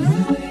in this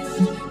place.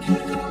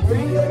 Can't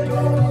comprehend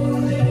our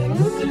own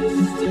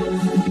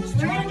existence.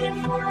 Stranded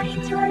for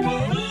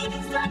eternity,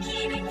 stuck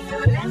eating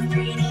food that's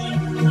 3D.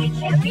 We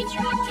can't be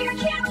trapped here,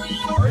 can we?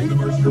 Sorry, the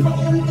first rebel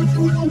that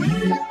you will be.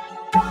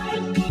 Why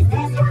is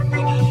this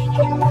happening?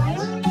 And what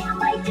am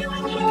I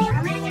doing here?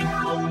 And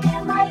how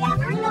am I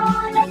ever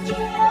gonna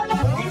get out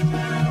of this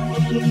pain?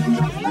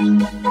 Lately,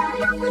 what the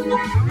hell was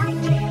that? I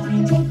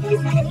can't take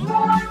this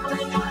anymore.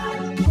 My God,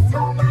 this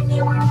whole thing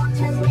you were all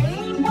just me.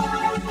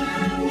 What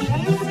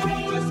is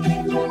this?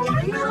 Can you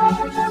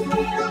control the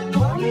feeling?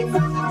 It's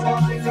all the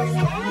doors are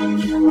slammed.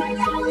 Someone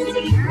else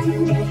here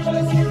and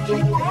just in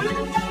your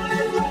land.